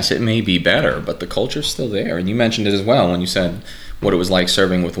gone, yes, it may be better, but the culture's still there. And you mentioned it as well when you said what it was like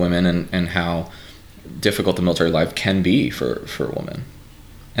serving with women, and how difficult the military life can be for women.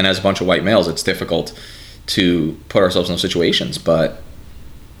 And as a bunch of white males, it's difficult to put ourselves in those situations, but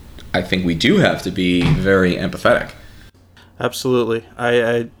I think we do have to be very empathetic. Absolutely.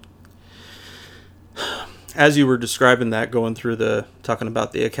 I as you were describing that, going through talking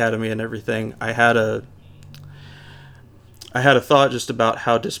about the academy and everything, I had a thought just about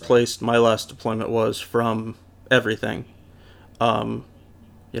how displaced my last deployment was from everything.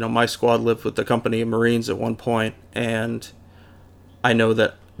 My squad lived with the company of Marines at one point, and I know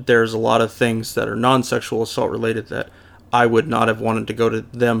that there's a lot of things that are non-sexual assault related that I would not have wanted to go to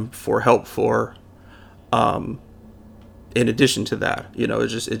them for help for. In addition to that,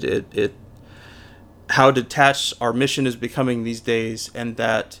 it's just how detached our mission is becoming these days, and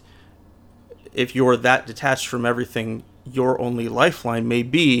that if you're that detached from everything, your only lifeline may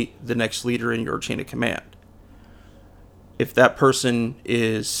be the next leader in your chain of command. If that person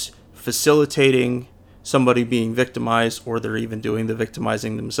is facilitating somebody being victimized, or they're even doing the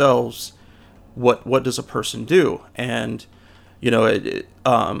victimizing themselves, what does a person do? And even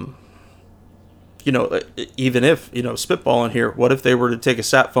if spitballing here, what if they were to take a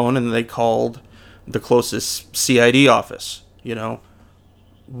sat phone and they called the closest CID office?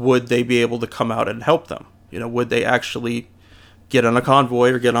 Would they be able to come out and help them? Would they actually get on a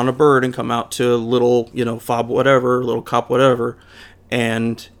convoy or get on a bird and come out to little, fob whatever, little cop whatever,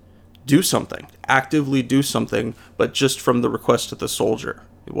 and do something, actively do something, but just from the request of the soldier.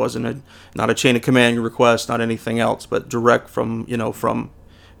 It wasn't not a chain of command request, not anything else, but direct from, from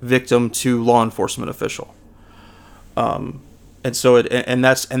victim to law enforcement official. And so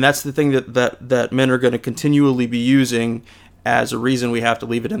that's the thing that men are going to continually be using as a reason we have to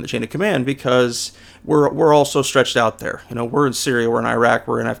leave it in the chain of command, because we're all so stretched out there. We're in Syria, we're in Iraq,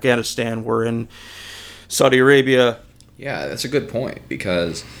 we're in Afghanistan, we're in Saudi Arabia. Yeah, that's a good point,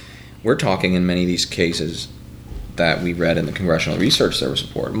 because we're talking in many of these cases that we read in the Congressional Research Service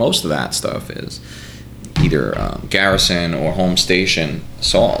report. Most of that stuff is either garrison or home station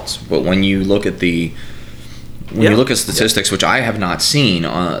assaults. But when you look at you look at statistics, which I have not seen,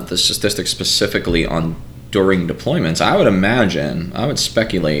 the statistics specifically on during deployments, I would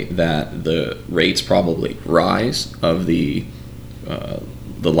speculate that the rates probably rise of the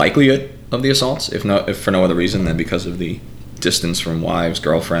likelihood of the assaults, if for no other reason than because of the distance from wives,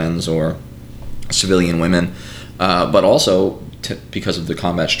 girlfriends, or civilian women, but also because of the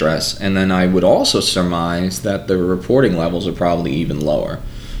combat stress. And then I would also surmise that the reporting levels are probably even lower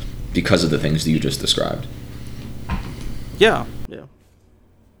because of the things that you just described. Yeah.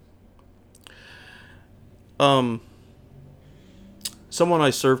 Someone I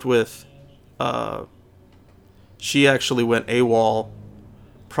served with, she actually went AWOL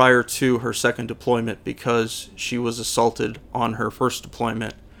prior to her second deployment because she was assaulted on her first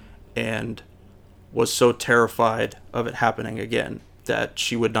deployment and was so terrified of it happening again that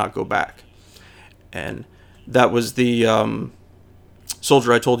she would not go back. And that was the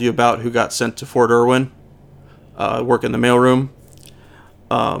soldier I told you about who got sent to Fort Irwin, work in the mailroom.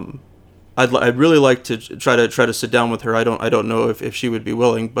 I'd really like to try to sit down with her. I don't know if she would be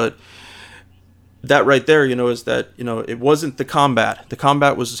willing, but that right there, is that, it wasn't the combat. The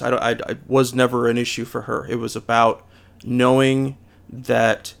combat was I was never an issue for her. It was about knowing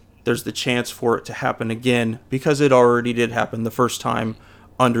that there's the chance for it to happen again, because it already did happen the first time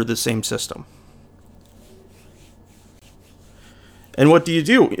under the same system. And what do?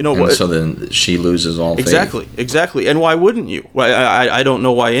 So then she loses all faith. Exactly. And why wouldn't you? I don't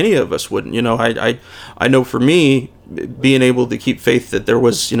know why any of us wouldn't. I know for me, being able to keep faith that there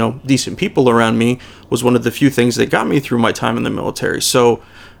was, decent people around me was one of the few things that got me through my time in the military. So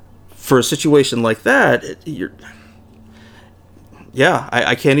for a situation like that,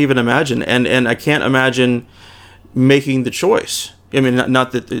 I can't even imagine. And I can't imagine making the choice. I mean,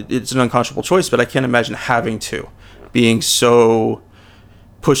 not that it's an unconscionable choice, but I can't imagine having to, being so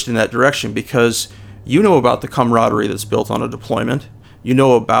pushed in that direction, because about the camaraderie that's built on a deployment.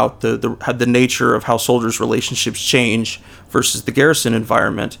 About the nature of how soldiers' relationships change versus the garrison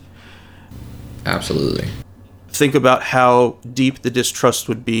environment. Absolutely. Think about how deep the distrust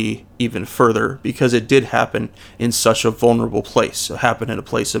would be even further, because it did happen in such a vulnerable place. It happened in a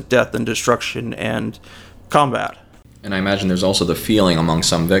place of death and destruction and combat. And I imagine there's also the feeling among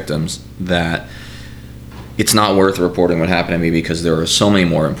some victims that it's not worth reporting what happened to me because there are so many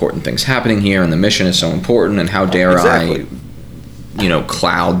more important things happening here, and the mission is so important, and how dare I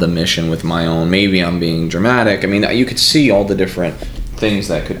cloud the mission with my own, maybe I'm being dramatic. I mean, you could see all the different things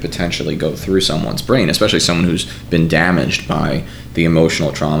that could potentially go through someone's brain, especially someone who's been damaged by the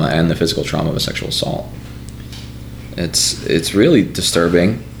emotional trauma and the physical trauma of a sexual assault. It's really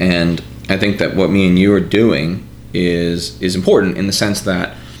disturbing, and I think that what me and you are doing is important in the sense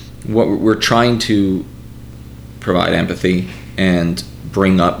that what we're trying to provide empathy and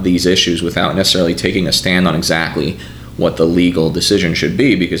bring up these issues without necessarily taking a stand on exactly what the legal decision should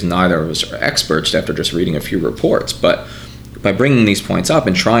be, because neither of us are experts after just reading a few reports. But by bringing these points up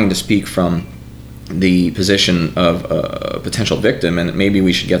and trying to speak from the position of a potential victim, and maybe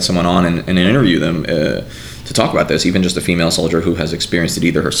we should get someone on and interview them to talk about this, even just a female soldier who has experienced it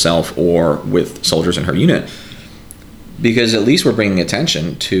either herself or with soldiers in her unit, because at least we're bringing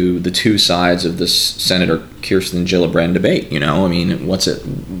attention to the two sides of this Senator Kirsten Gillibrand debate. I mean, what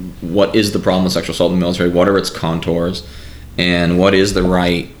is the problem with sexual assault in the military? What are its contours? And what is the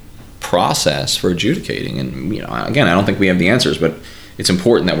right process for adjudicating? And, again, I don't think we have the answers, but it's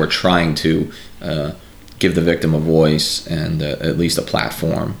important that we're trying to give the victim a voice and at least a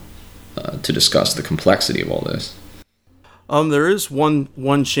platform to discuss the complexity of all this. There is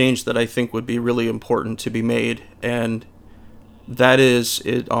one change that I think would be really important to be made, and that is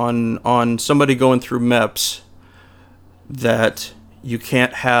on somebody going through MEPS, that you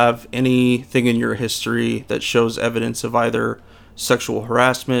can't have anything in your history that shows evidence of either sexual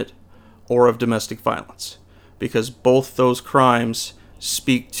harassment or of domestic violence, because both those crimes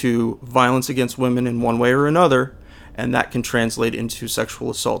speak to violence against women in one way or another, and that can translate into sexual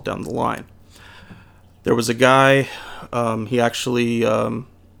assault down the line. There was a guy, he actually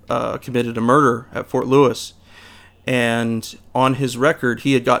committed a murder at Fort Lewis. And on his record,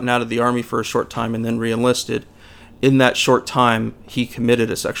 he had gotten out of the Army for a short time and then re-enlisted. In that short time, he committed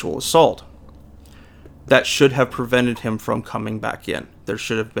a sexual assault. That should have prevented him from coming back in. There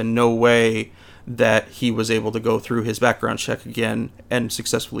should have been no way that he was able to go through his background check again and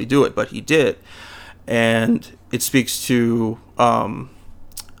successfully do it, but he did. And it speaks to, trying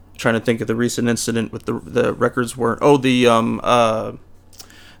to think of the recent incident with the records weren't, the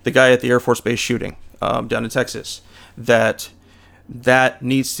guy at the Air Force Base shooting down in Texas, that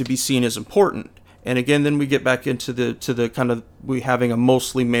needs to be seen as important. And again, then we get back into the kind of we having a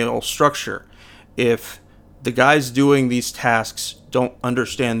mostly male structure. If the guys doing these tasks don't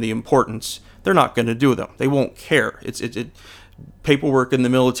understand the importance, they're not going to do them. They won't care. Paperwork in the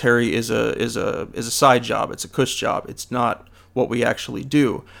military is a side job. It's a cush job. It's not what we actually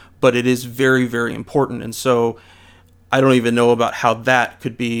do, but it is very, very important. And so I don't even know about how that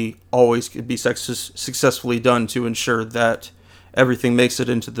could be successfully done to ensure that everything makes it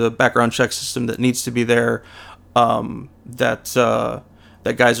into the background check system that needs to be there, that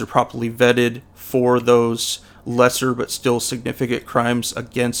guys are properly vetted for those lesser but still significant crimes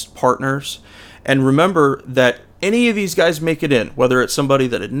against partners. And remember that any of these guys make it in, whether it's somebody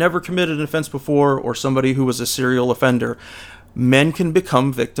that had never committed an offense before or somebody who was a serial offender, men can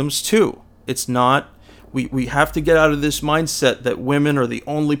become victims too. It's not, we have to get out of this mindset that women are the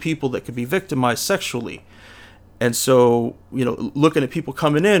only people that could be victimized sexually. And so, looking at people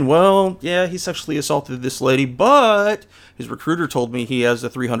coming in, well, yeah, he sexually assaulted this lady, but his recruiter told me he has a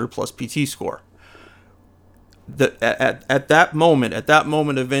 300 plus PT score. At that moment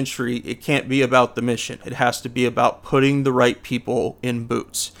of entry, it can't be about the mission. It has to be about putting the right people in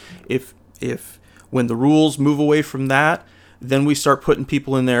boots. If when the rules move away from that, then we start putting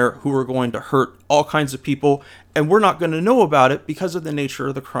people in there who are going to hurt all kinds of people, and we're not going to know about it because of the nature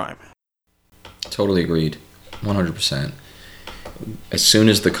of the crime. Totally agreed. 100%. As soon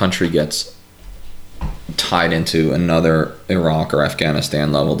as the country gets tied into another Iraq or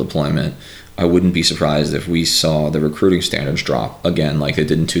Afghanistan level deployment, I wouldn't be surprised if we saw the recruiting standards drop again like they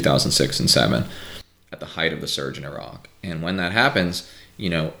did in 2006 and 2007 at the height of the surge in Iraq. And when that happens,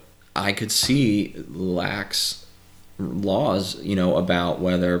 I could see lax laws, about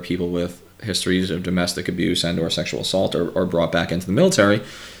whether people with histories of domestic abuse and or sexual assault are brought back into the military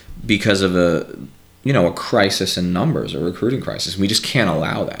because of a crisis in numbers, a recruiting crisis. We just can't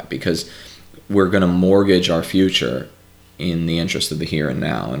allow that because we're going to mortgage our future in the interest of the here and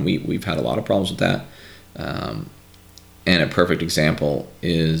now. And we've had a lot of problems with that. And a perfect example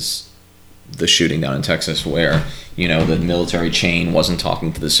is the shooting down in Texas where, the military chain wasn't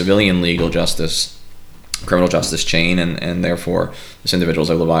talking to the civilian criminal justice chain, and therefore this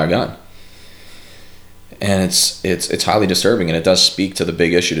individual's able to buy a gun. And it's highly disturbing, and it does speak to the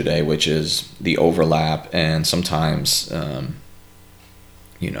big issue today, which is the overlap and sometimes,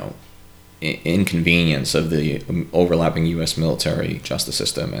 inconvenience of the overlapping U.S. military justice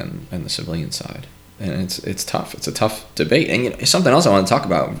system and the civilian side. And it's tough. It's a tough debate. And something else I want to talk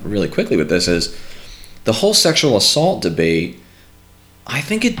about really quickly with this is the whole sexual assault debate. I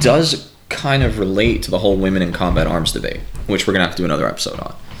think it does kind of relate to the whole women in combat arms debate, which we're going to have to do another episode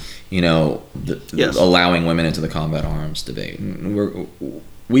on. Yes. Allowing women into the combat arms debate.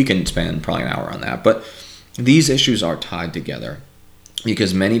 We can spend probably an hour on that. But these issues are tied together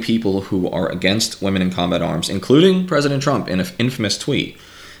because many people who are against women in combat arms, including President Trump in an infamous tweet,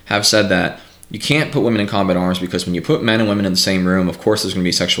 have said that you can't put women in combat arms because when you put men and women in the same room, of course there's going to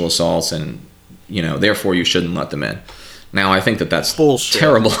be sexual assaults and, therefore you shouldn't let them in. Now, I think that's bullshit.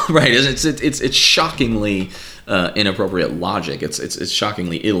 Terrible, right? It's shockingly inappropriate logic. It's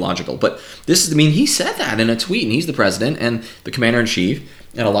shockingly illogical. But he said that in a tweet, and he's the president and the commander-in-chief,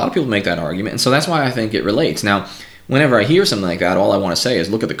 and a lot of people make that argument, and so that's why I think it relates. Now, whenever I hear something like that, all I want to say is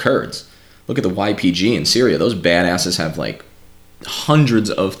look at the Kurds. Look at the YPG in Syria. Those badasses have, hundreds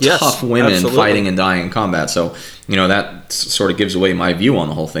of tough women absolutely fighting and dying in combat. So, that sort of gives away my view on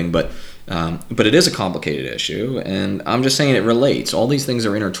the whole thing, but it is a complicated issue, and I'm just saying it relates. All these things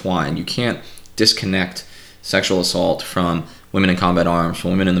are intertwined. You can't disconnect sexual assault from women in combat arms,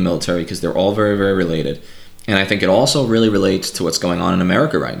 from women in the military, because they're all very, very related. And I think it also really relates to what's going on in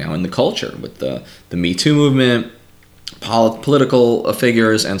America right now in the culture with the Me Too movement, political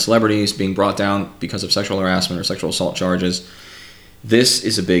figures and celebrities being brought down because of sexual harassment or sexual assault charges. This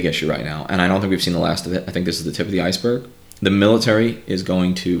is a big issue right now, and I don't think we've seen the last of it. I think this is the tip of the iceberg. The military is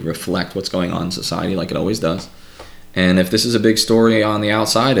going to reflect what's going on in society like it always does. And if this is a big story on the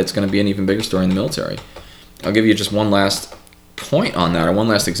outside, it's going to be an even bigger story in the military. I'll give you just one last point on that, or one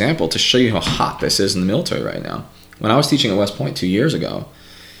last example to show you how hot this is in the military right now. When I was teaching at West Point 2 years ago,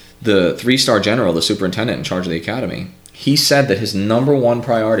 the 3-star general, the superintendent in charge of the academy, he said that his number one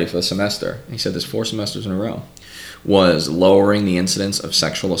priority for the semester, he said this 4 semesters in a row, was lowering the incidence of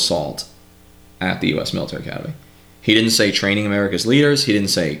sexual assault at the U.S. Military Academy. He didn't say training America's leaders. He didn't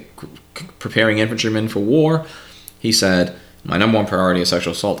say preparing infantrymen for war. He said, my number one priority is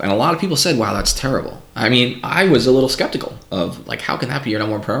sexual assault. And a lot of people said, wow, that's terrible. I mean, I was a little skeptical of, like, how can that be your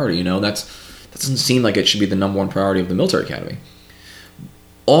number one priority? You know, that doesn't seem like it should be the number one priority of the military academy.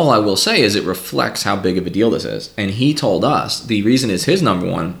 All I will say is it reflects how big of a deal this is. And he told us the reason it's his number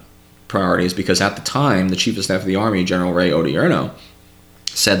one priority is because at the time, the Chief of Staff of the Army, General Ray Odierno,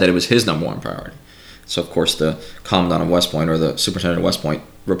 said that it was his number one priority. So, of course, the Commandant of West Point, or the Superintendent of West Point,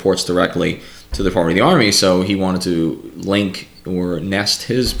 reports directly to the Department of the Army, so he wanted to link or nest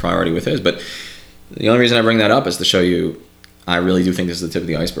his priority with his. But the only reason I bring that up is to show you I really do think this is the tip of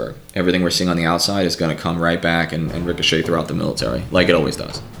the iceberg. Everything we're seeing on the outside is going to come right back and ricochet throughout the military, like it always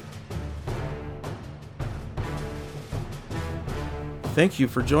does. Thank you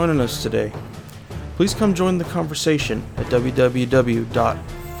for joining us today. Please come join the conversation at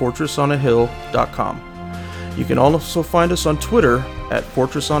www.fortressonahill.com. You can also find us on Twitter at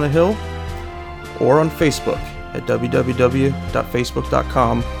Fortress on a Hill, or on Facebook at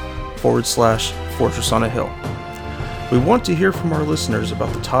www.facebook.com/Fortress on a Hill. We want to hear from our listeners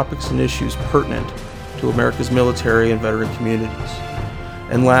about the topics and issues pertinent to America's military and veteran communities.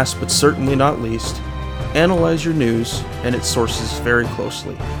 And last but certainly not least, analyze your news and its sources very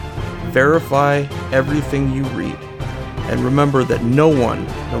closely. Verify everything you read. And remember that no one,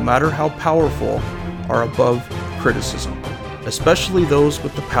 no matter how powerful, are above criticism, especially those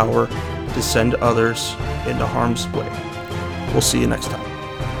with the power to send others into harm's way. We'll see you next time.